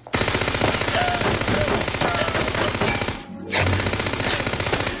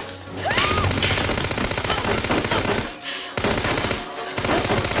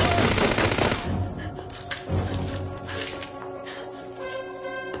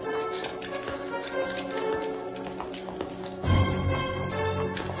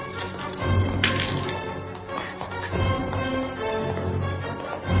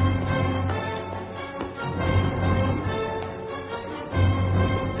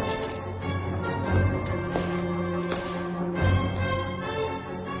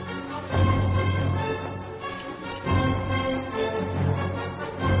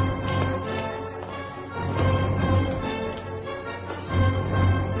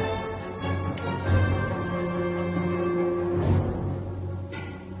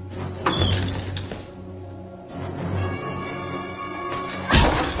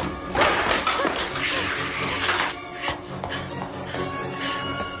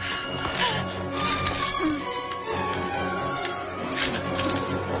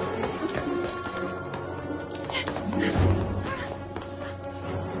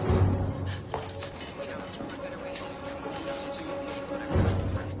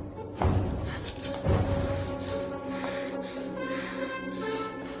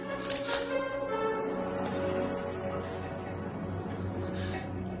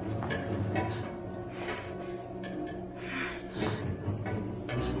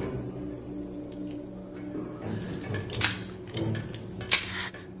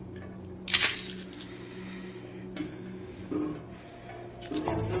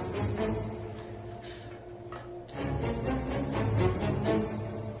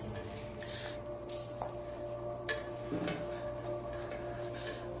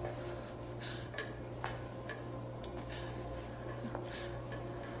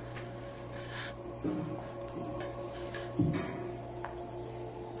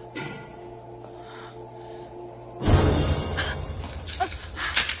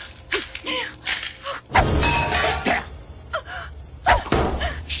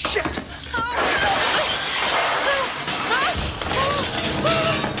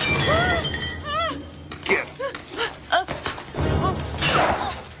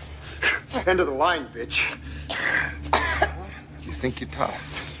 End of the line, bitch. You think you're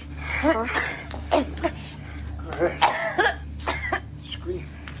tough? Go ahead. Scream.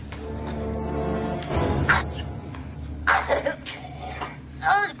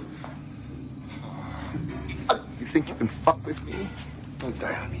 You think you can fuck with me? Don't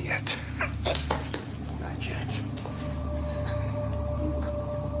die on me yet. Not yet.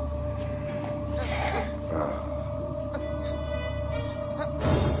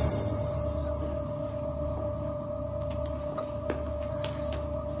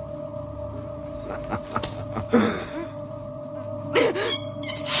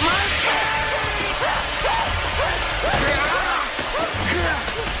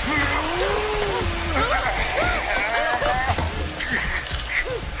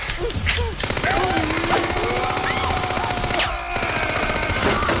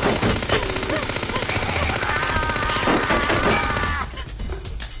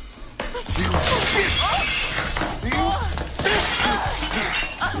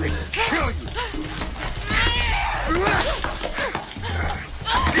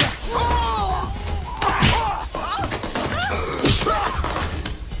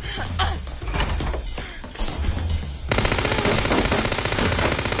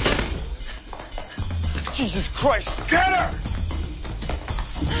 Jesus Christ, get her!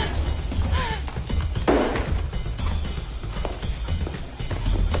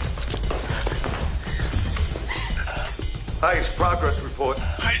 Highest progress report.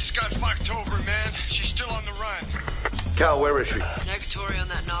 Heist got fucked over, man. She's still on the run. Cal, where is she? Negatory on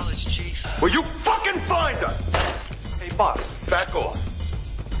that knowledge, Chief. Will you fucking find her? Hey, boss. Back off.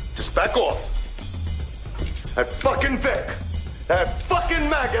 Just back off. That fucking Vic. That fucking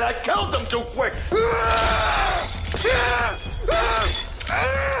maggot. I killed him too quick.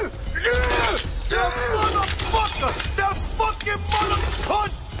 That motherfucker! That fucking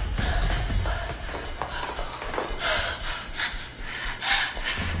motherfucker!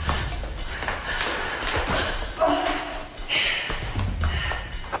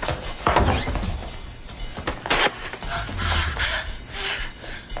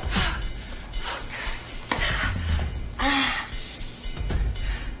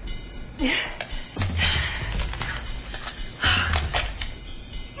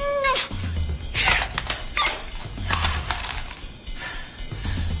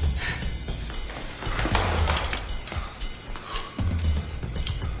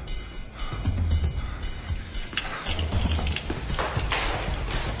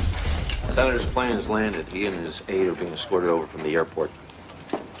 Senator's plane has landed. He and his aide are being escorted over from the airport.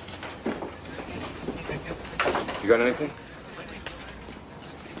 You got anything?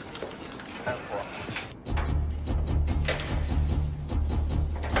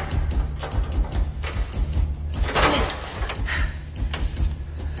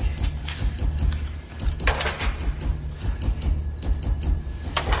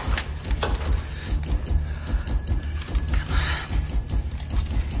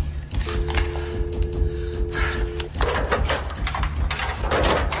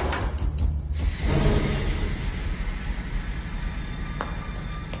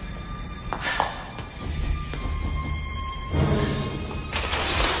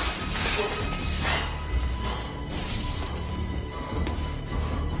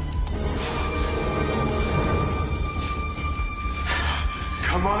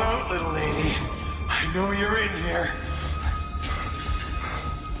 Come on out, little lady. I know you're in here.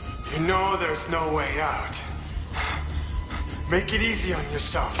 You know there's no way out. Make it easy on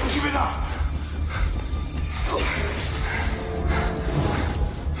yourself. Give it up.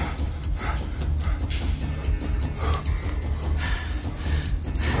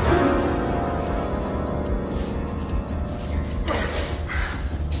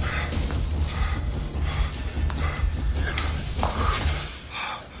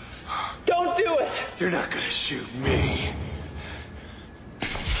 Don't do it! You're not gonna shoot me.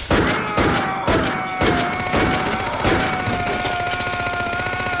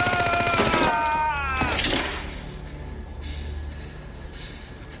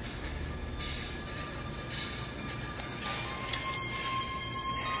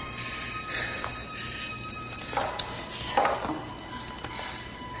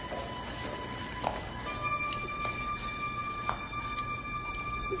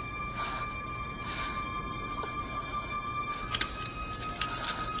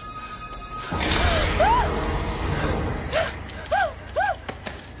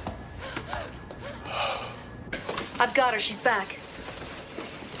 I've got her. She's back.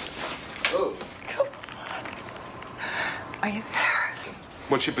 Oh. Are you there?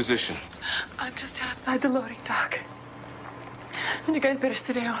 What's your position? I'm just outside the loading dock. And you guys better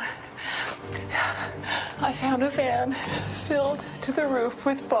sit down. I found a van filled to the roof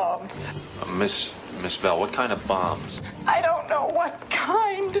with bombs. Miss Bell, what kind of bombs? I don't know what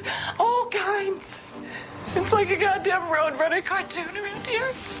kind. All kinds. It's like a goddamn roadrunner cartoon around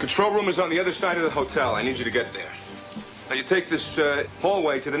here. Control room is on the other side of the hotel. I need you to get there. Now, you take this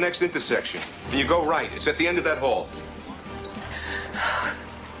hallway to the next intersection, and you go right. It's at the end of that hall.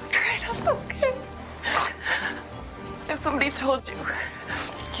 Great, I'm so scared. If somebody told you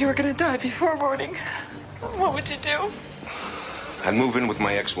you were gonna die before morning, what would you do? I'd move in with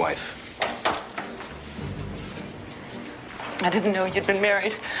my ex-wife. I didn't know you'd been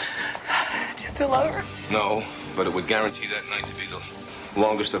married. Do you still love her? No, but it would guarantee that night to be the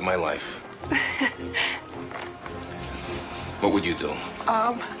longest of my life. What would you do?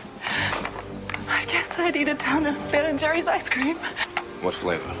 I guess I'd eat a ton of Ben and Jerry's ice cream. What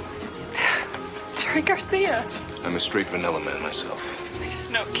flavor? Jerry Garcia. I'm a straight vanilla man myself.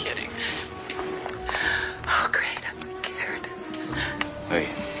 No kidding. Oh, great, I'm scared. Hey,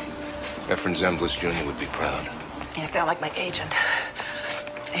 Efren Zemblis Jr. would be proud. You sound like my agent.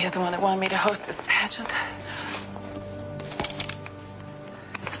 He's the one that wanted me to host this pageant.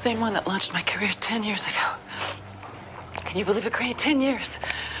 The same one that launched my career 10 years ago. Can you believe it, Crane? 10 years.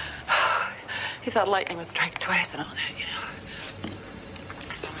 He thought lightning would strike twice and all that, you know.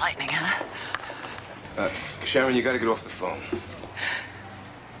 Some lightning, huh? Sharon, you gotta get off the phone.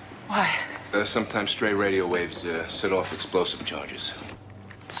 Why? Sometimes stray radio waves set off explosive charges.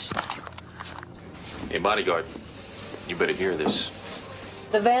 Hey, bodyguard, you better hear this.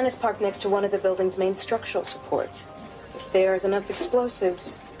 The van is parked next to one of the building's main structural supports. If there's enough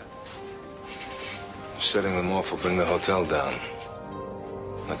explosives... Setting them off will bring the hotel down.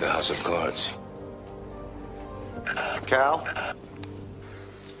 Like a house of cards. Cal?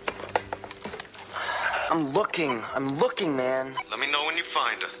 I'm looking, man. Let me know when you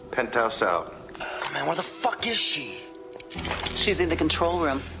find her. Penthouse out. Man, where the fuck is she? She's in the control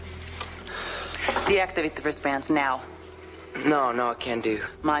room. Deactivate the wristbands now. No, I can't do.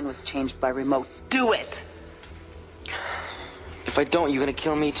 Mine was changed by remote. Do it! If I don't, you gonna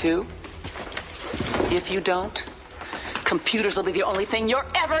kill me too? If you don't, computers will be the only thing you're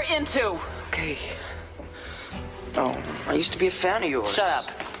ever into. Okay. Oh, I used to be a fan of yours. Shut up.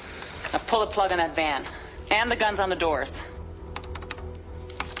 Now pull the plug on that van. And the guns on the doors.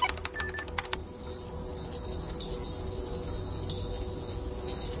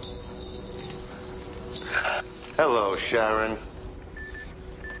 Hello, Sharon.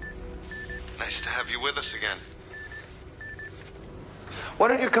 Nice to have you with us again. Why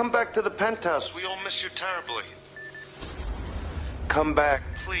don't you come back to the penthouse? We all miss you terribly. Come back,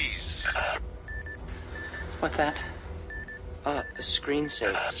 please. What's that? A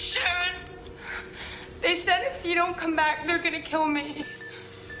screensaver. Sharon! They said if you don't come back, they're gonna kill me.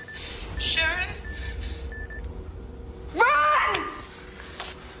 Sharon? Run!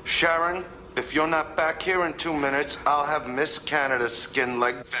 Sharon, if you're not back here in 2 minutes, I'll have Miss Canada skinned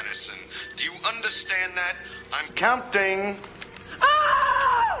like venison. Do you understand that? I'm counting.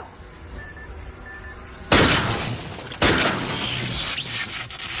 Ah!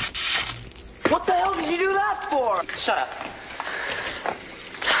 What the hell did you do that for? Shut up.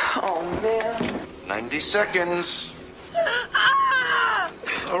 Oh, man. 90 seconds. Ah!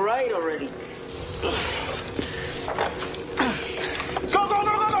 All right already. Go, come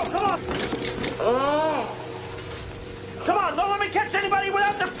on! Come on, don't let me catch anybody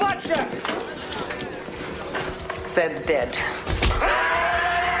without the fletcher! Zed's dead.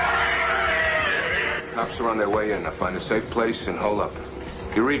 Cops are on their way in. Now find a safe place and hole up.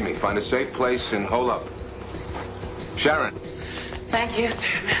 You read me. Find a safe place and hole up. Sharon. Thank you,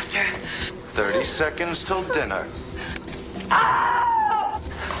 sir, master. 30 seconds till dinner. Ah!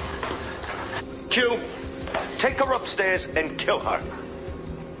 Q, take her upstairs and kill her.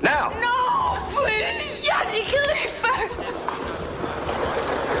 Now! No, please! Johnny, kill me first!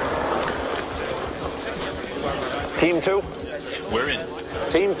 Team 2? We're in.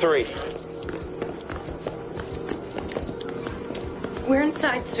 Team 3. We're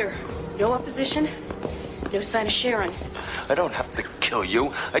inside, sir. No opposition, no sign of Sharon. I don't have to kill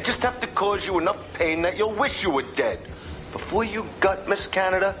you. I just have to cause you enough pain that you'll wish you were dead. Before you gut Miss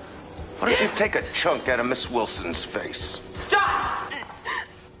Canada, why don't you take a chunk out of Miss Wilson's face? Stop!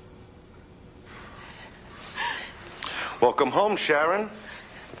 Welcome home, Sharon.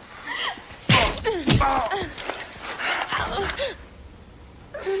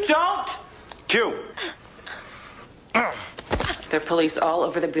 Don't! Q. There are police all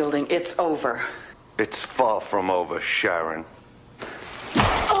over the building. It's over. It's far from over, Sharon.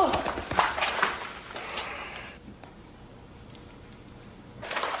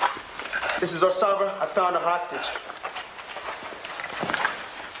 This is Osama. I found a hostage.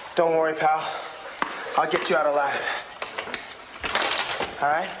 Don't worry, pal. I'll get you out alive. All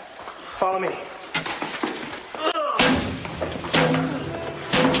right? Follow me.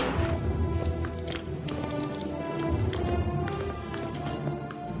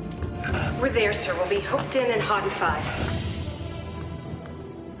 We're there, sir. We'll be hooked in and hot and five.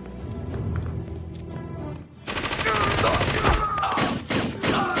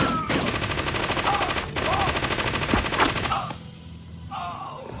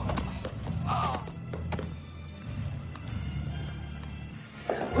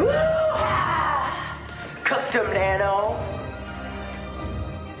 Cooked him, Nano.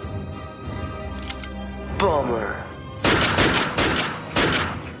 Bummer.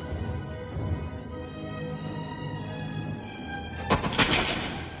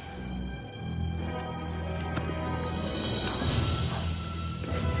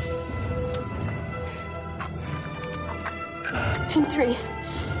 Team 3,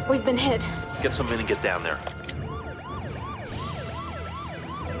 we've been hit. Get some men and get down there.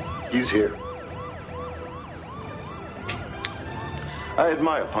 He's here. I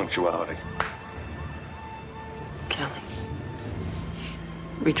admire punctuality. Kelly,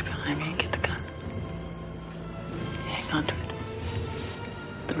 reach behind me and get the gun. Hang on to it.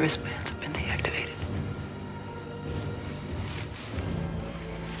 The wristbands have been deactivated.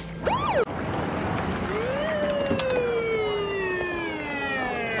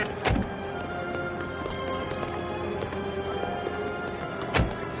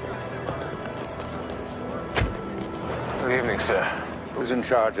 Good evening, sir. Who's in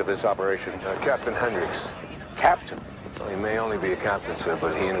charge of this operation? Captain Hendricks. Captain? Well, he may only be a captain, sir,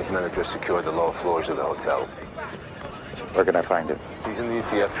 but he and his men have just secured the lower floors of the hotel. Where can I find him? He's in the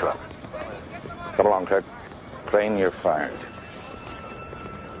ETF truck. Come along, Ted. Plane, you're fired.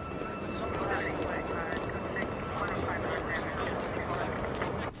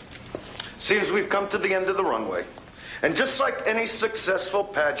 Seems we've come to the end of the runway. And just like any successful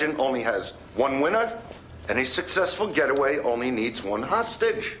pageant only has one winner, any successful getaway only needs one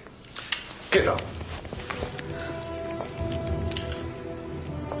hostage. Get up.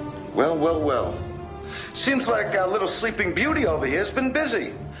 Well, well, well. Seems like our little sleeping beauty over here has been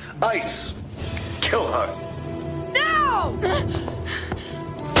busy. Ice, kill her. No!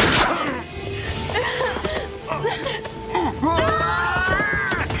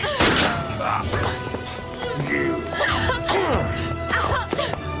 You.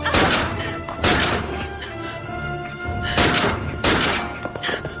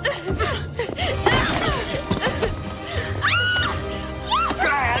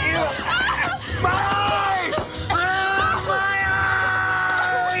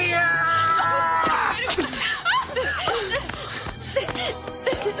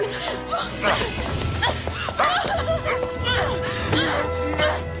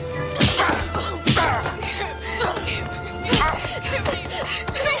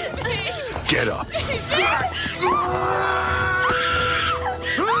 Get up.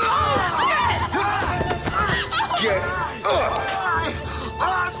 Get up.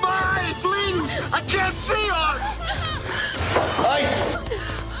 Oz, mine! Bleeding! I can't see Oz! Ice!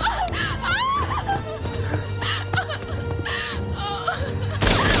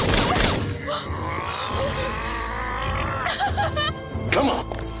 Come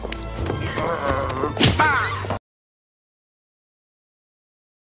on.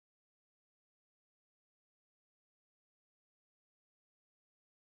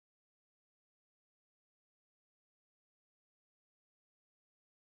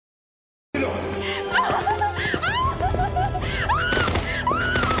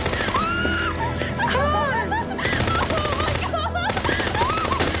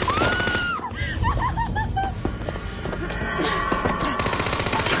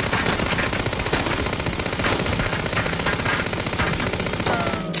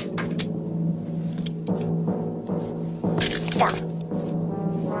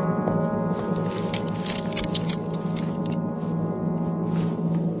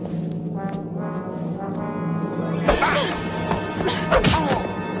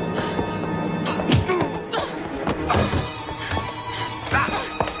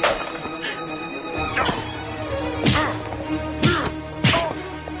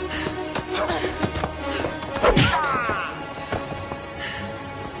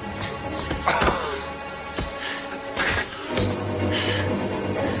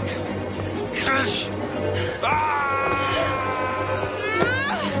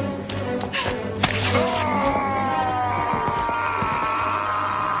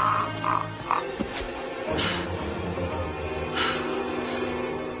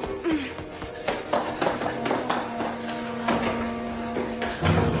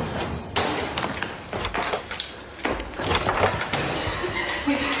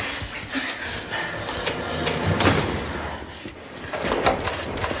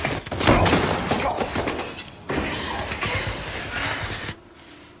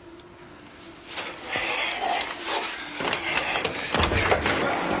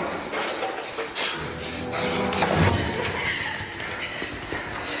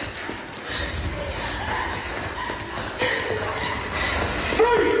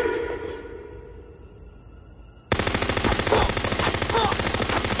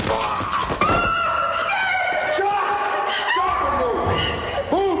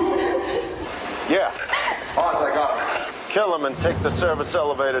 and take the service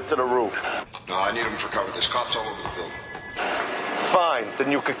elevator to the roof. No, I need him for cover. There's cops all over the building. Fine,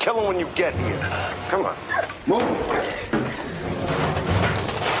 then you could kill him when you get here. Come on. Move.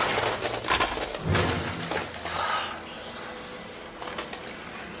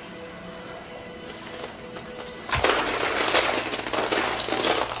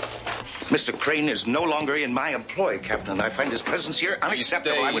 Mr. Crane is no longer in my employ, Captain. I find his presence here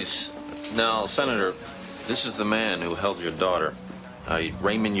unacceptable. Now, Senator, this is the man who held your daughter.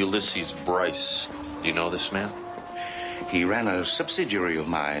 Raymond Ulysses Bryce. Do you know this man? He ran a subsidiary of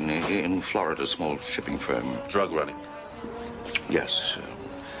mine in Florida, a small shipping firm. Drug running? Yes.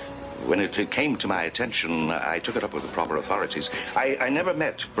 When it came to my attention, I took it up with the proper authorities. I never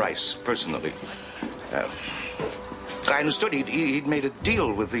met Bryce personally. I understood he'd made a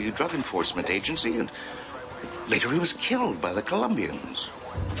deal with the Drug Enforcement Agency, and later he was killed by the Colombians.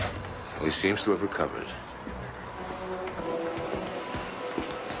 Well, he seems to have recovered.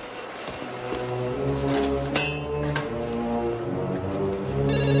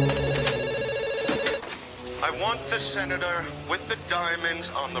 I want the senator with the diamonds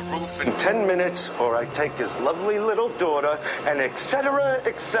on the roof in 10 minutes, or I take his lovely little daughter, and et cetera,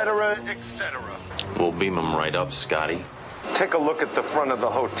 etc. We'll beam him right up, Scotty. Take a look at the front of the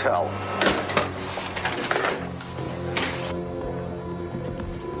hotel.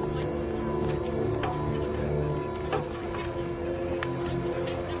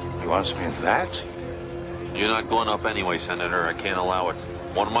 He wants me in that? You're not going up anyway, Senator. I can't allow it.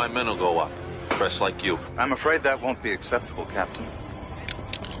 One of my men will go up, dressed like you. I'm afraid that won't be acceptable, Captain.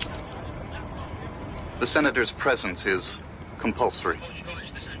 The Senator's presence is compulsory.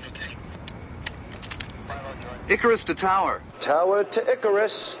 Icarus to Tower. Tower to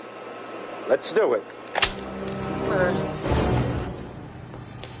Icarus. Let's do it.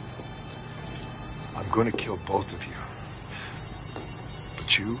 I'm going to kill both of you.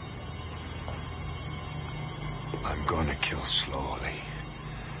 But you, I'm going to kill slowly.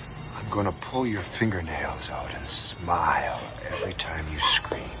 I'm going to pull your fingernails out and smile every time you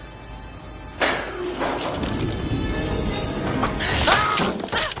scream.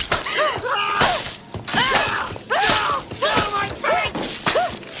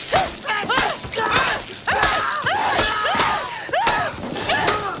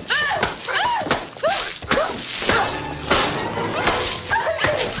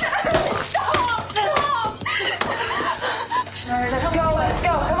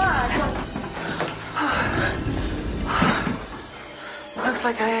 Looks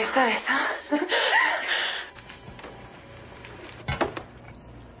like I iced ice, huh?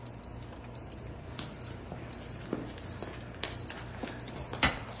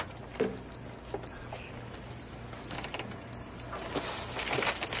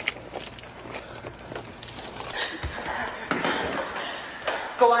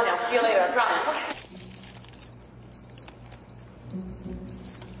 Go on now. See you later, I promise.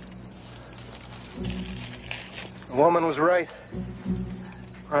 The woman was right.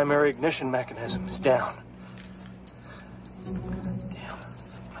 Primary ignition mechanism is down. Damn.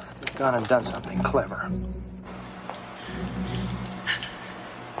 We've gone and done something clever.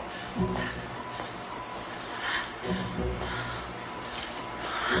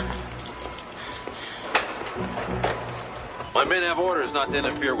 My men have orders not to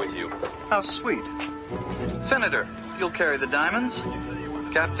interfere with you. How sweet. Senator, you'll carry the diamonds.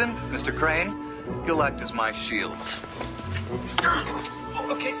 Captain, Mr. Crane, you'll act as my shields.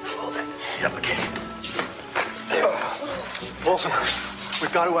 Okay, hold it. Yep, okay. Wilson,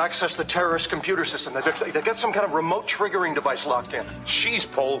 we've got to access the terrorist computer system. They've got some kind of remote triggering device locked in. She's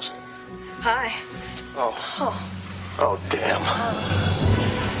posing. Hi. Oh, damn.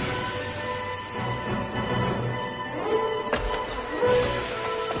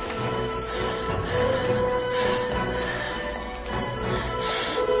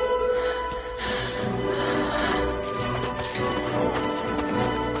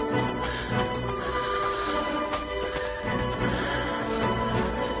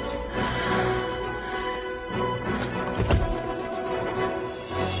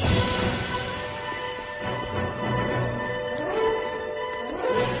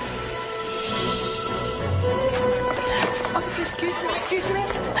 Excuse me.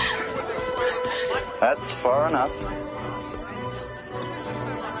 That's far enough.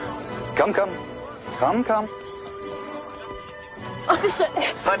 Come. Officer,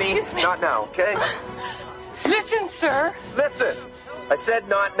 Honey, excuse me. not now, okay? Listen, sir. Listen. I said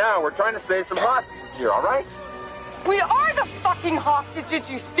not now. We're trying to save some hostages here, all right? We are the fucking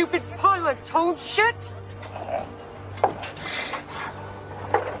hostages, you stupid pile of toad shit.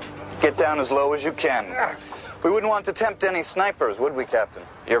 Get down as low as you can. We wouldn't want to tempt any snipers, would we, Captain?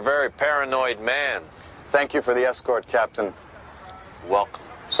 You're a very paranoid man. Thank you for the escort, Captain. Welcome.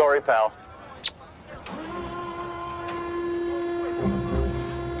 Sorry, pal.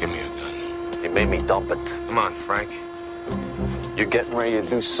 Give me a gun. You made me dump it. Come on, Frank. You're getting ready to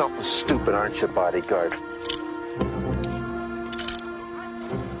do something stupid, aren't you, bodyguard?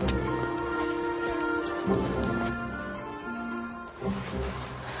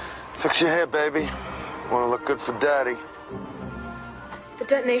 Fix your hair, baby. Want to look good for Daddy. The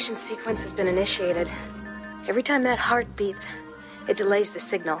detonation sequence has been initiated. Every time that heart beats, it delays the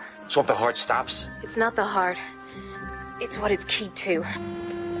signal. So if the heart stops? It's not the heart. It's what it's keyed to.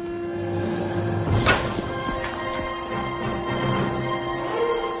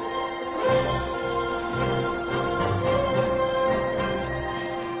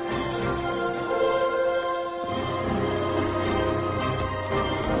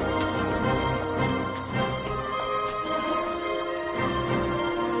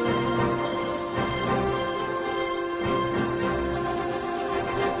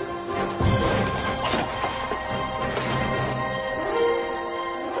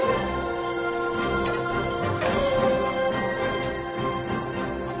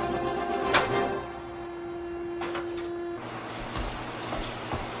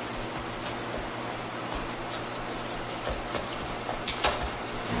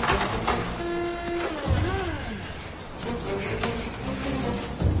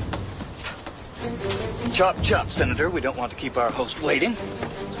 Chop, chop, Senator. We don't want to keep our host waiting.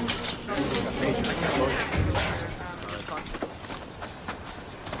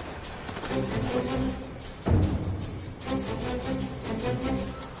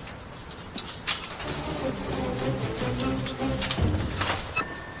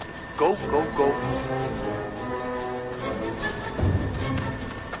 Go, go, go.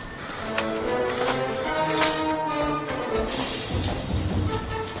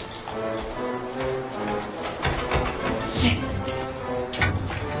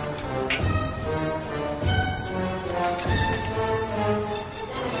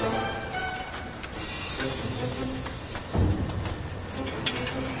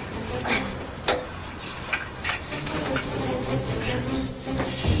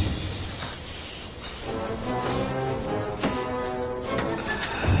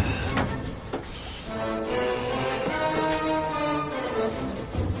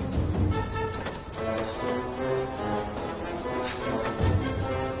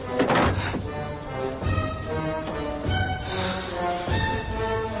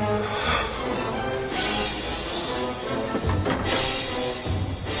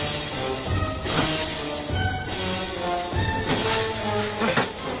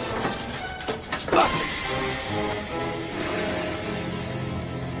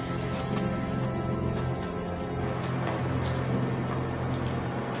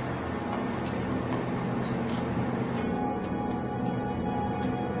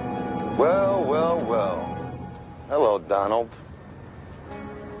 Well, well, well. Hello, Donald.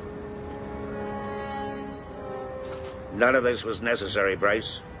 None of this was necessary,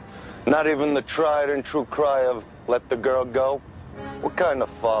 Bryce. Not even the tried and true cry of, let the girl go? What kind of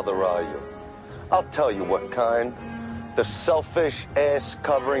father are you? I'll tell you what kind. The selfish,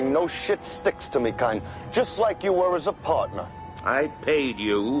 ass-covering, no shit sticks to me kind. Just like you were as a partner. I paid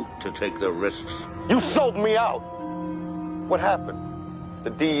you to take the risks. You sold me out! What happened? The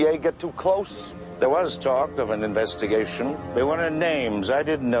DEA get too close? There was talk of an investigation. They wanted names. I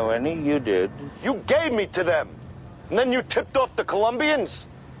didn't know any. You did. You gave me to them. And then you tipped off the Colombians?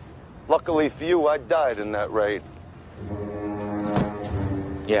 Luckily for you, I died in that raid.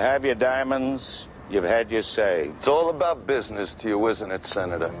 You have your diamonds. You've had your say. It's all about business to you, isn't it,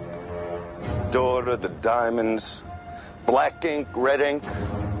 Senator? Daughter, the diamonds, black ink, red ink.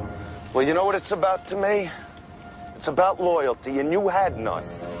 Well, you know what it's about to me? It's about loyalty, and you had none.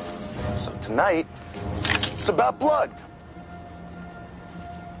 So tonight, it's about blood.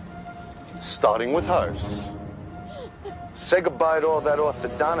 Starting with hers. Say goodbye to all that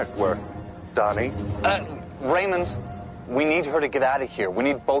orthodontic work, Donnie. Raymond, we need her to get out of here. We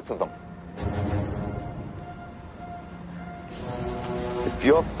need both of them. If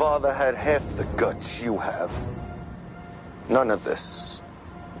your father had half the guts you have, none of this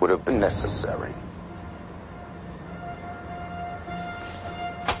would have been necessary.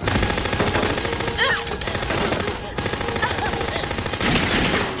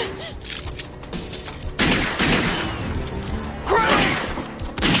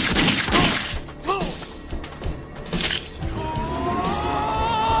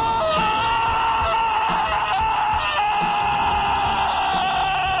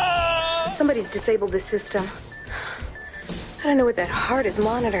 Somebody's disabled the system. I don't know what that heart is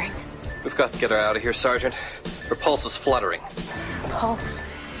monitoring. We've got to get her out of here, Sergeant. Her pulse is fluttering. Pulse.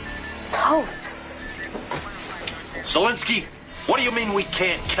 Pulse. Zelensky, what do you mean we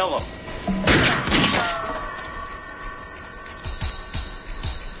can't kill him?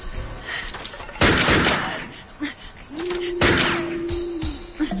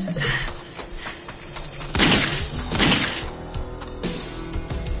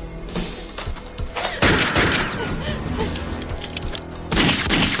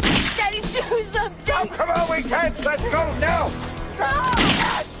 Come on, we can't. Let's go now.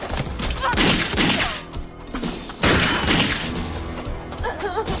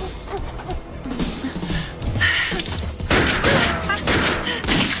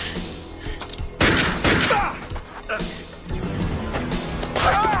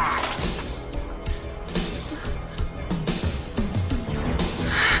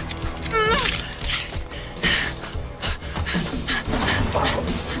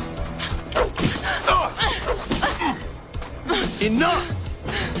 Enough!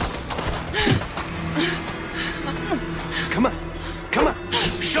 Come on. Come on.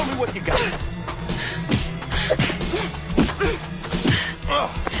 Show me what you got.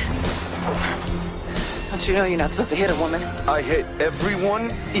 Don't you know you're not supposed to hit a woman? I hit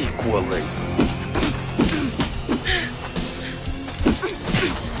everyone equally.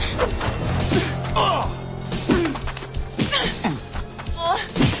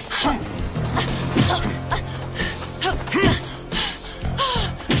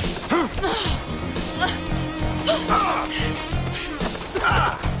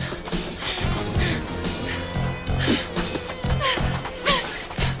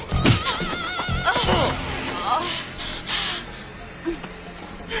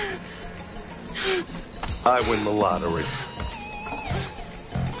 I win the lottery.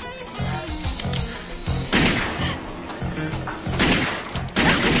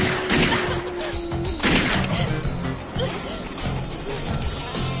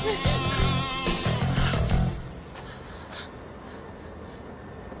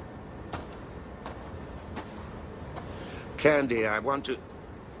 Candy, I want to...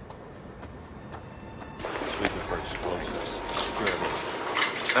 Sweeping for explosives.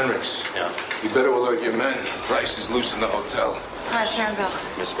 Hendricks. Yeah. You better alert your men. Price is loose in the hotel. All right, Sharon Bell.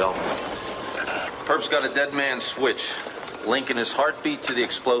 Miss Bell. Perp's got a dead man's switch, linking his heartbeat to the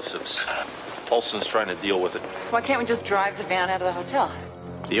explosives. Olson's trying to deal with it. Why can't we just drive the van out of the hotel?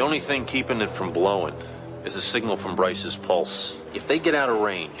 The only thing keeping it from blowing is a signal from Bryce's pulse. If they get out of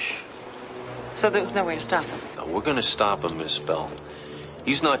range... So there was no way to stop him? No, we're gonna stop him, Miss Bell.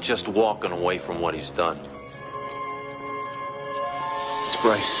 He's not just walking away from what he's done. It's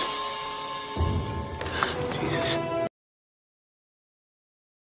Bryce. Jesus.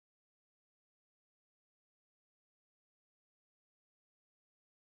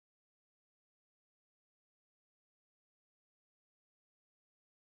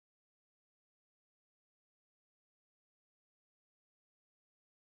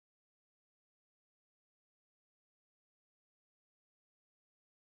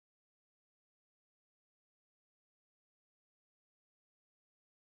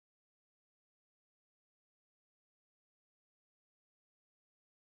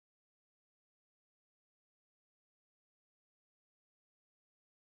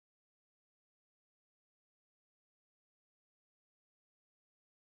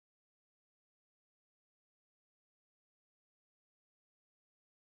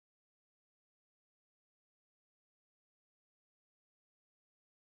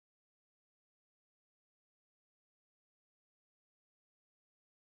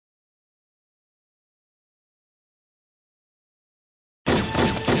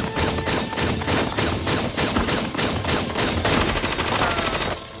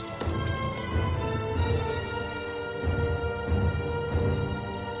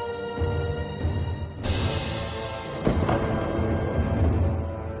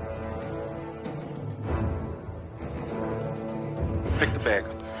 Pick the bag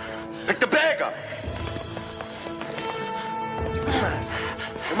up. Pick the bag up!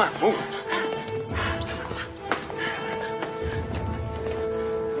 Come on, move.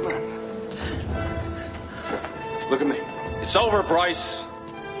 Look at me. It's over, Bryce.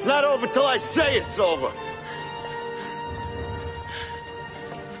 It's not over till I say it's over.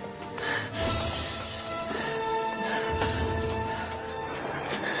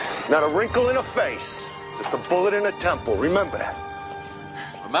 Not a wrinkle in a face. Just a bullet in a temple. Remember that.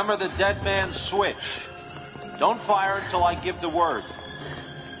 Remember the dead man's switch. Don't fire until I give the word.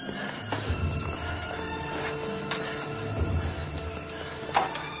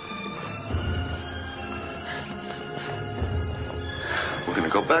 We're gonna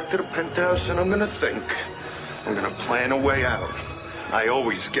go back to the penthouse and I'm gonna think. I'm gonna plan a way out. I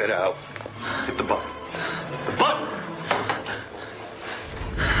always get out. Hit the button. The button!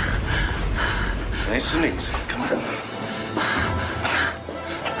 Nice and easy. Come on.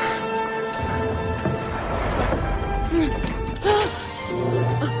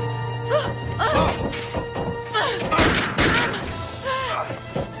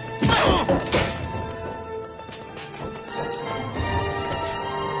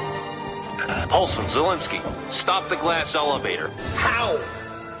 Paulson, Zelensky, stop the glass elevator. How?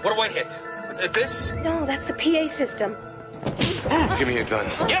 What do I hit? This? No, that's the PA system. Give me a gun.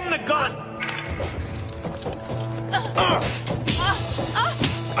 Give him the gun!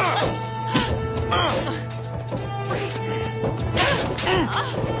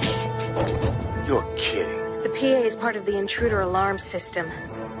 You're kidding. The PA is part of the intruder alarm system.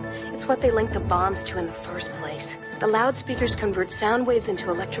 It's what they linked the bombs to in the first place. The loudspeakers convert sound waves into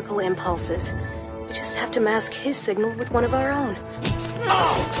electrical impulses. We just have to mask his signal with one of our own.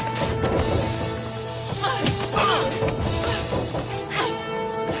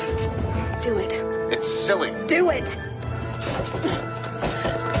 Do it. It's silly. Do it!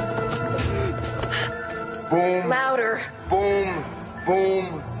 Boom. Louder. Boom.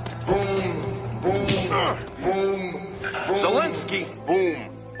 Boom. Boom. Boom. Boom. Zelensky! Boom.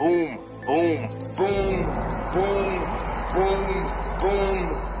 Boom. Boom. Boom. Boom. Boom.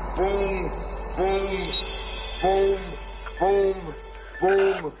 Boom. Boom. Boom.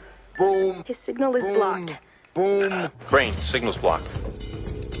 Boom. Boom. His signal is blocked. Boom. Crane, signal's blocked.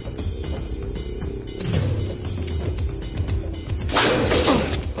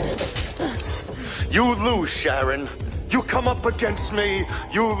 You lose, Sharon. You come up against me,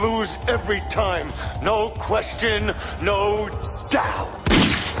 you lose every time. No question, no doubt.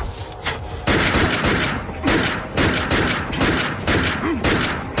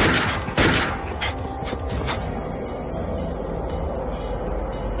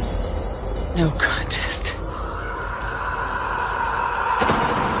 No contest.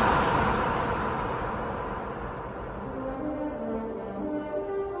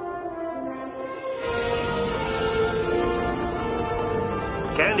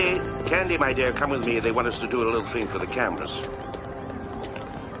 Candy, my dear, come with me. They want us to do a little thing for the cameras.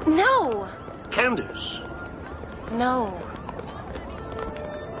 No. Candace. No.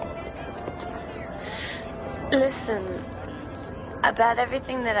 Listen, about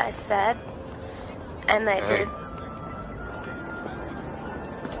everything that I said and I did.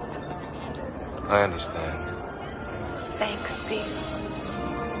 I understand. Thanks, Pete.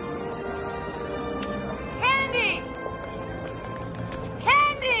 Candy!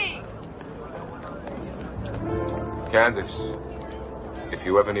 Candy! Candace, if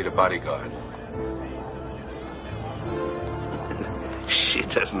you ever need a bodyguard. She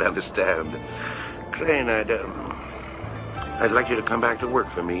doesn't understand. Crane, I'd like you to come back to work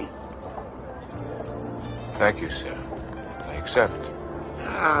for me. Thank you, sir. I accept.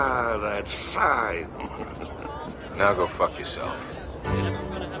 Ah, that's fine. Now go fuck yourself.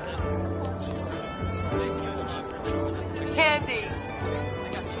 Candy!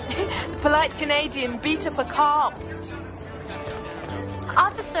 The polite Canadian beat up a cop.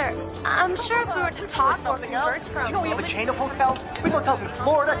 Officer, I'm sure if we were to talk or converse for a You know we have a moment... chain of hotels? We have hotels in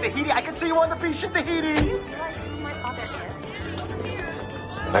Florida, Tahiti. I can see you on the beach in Tahiti.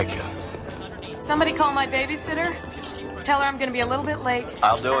 Thank you. Somebody call my babysitter. Tell her I'm going to be a little bit late.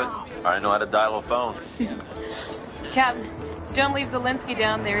 I'll do it. I know how to dial a phone. Captain, don't leave Zelensky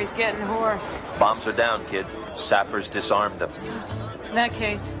down there. He's getting hoarse. Bombs are down, kid. Sappers disarmed them. In that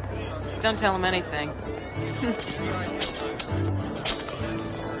case, don't tell him anything.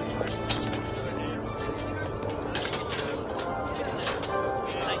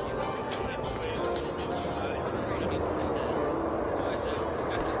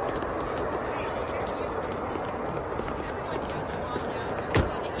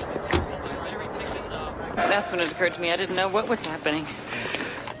 That's when it occurred to me I didn't know what was happening.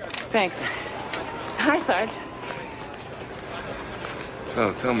 Thanks. Hi, Sarge.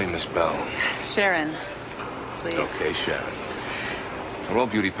 So, tell me, Miss Bell. Sharon, please. Okay, Sharon. Are all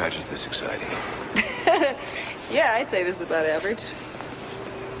beauty pageants this exciting? Yeah, I'd say this is about average.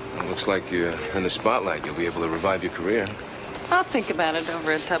 Well, looks like you're in the spotlight. You'll be able to revive your career. I'll think about it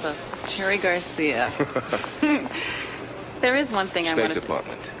over a tub of Cherry Garcia. There is one thing I State wanted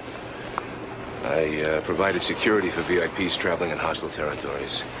Department. I provided security for VIPs traveling in hostile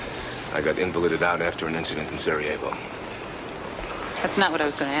territories. I got invalided out after an incident in Sarajevo. That's not what I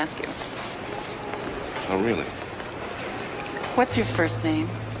was going to ask you. Oh, really? What's your first name?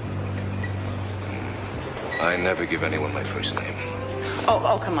 I never give anyone my first name.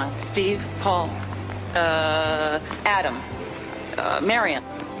 Oh, come on. Steve, Paul, Adam, Marion.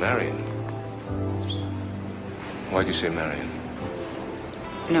 Marion? Why'd you say Marion?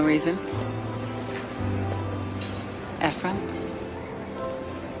 No reason. Ephraim?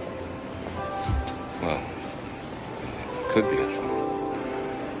 Well, could be.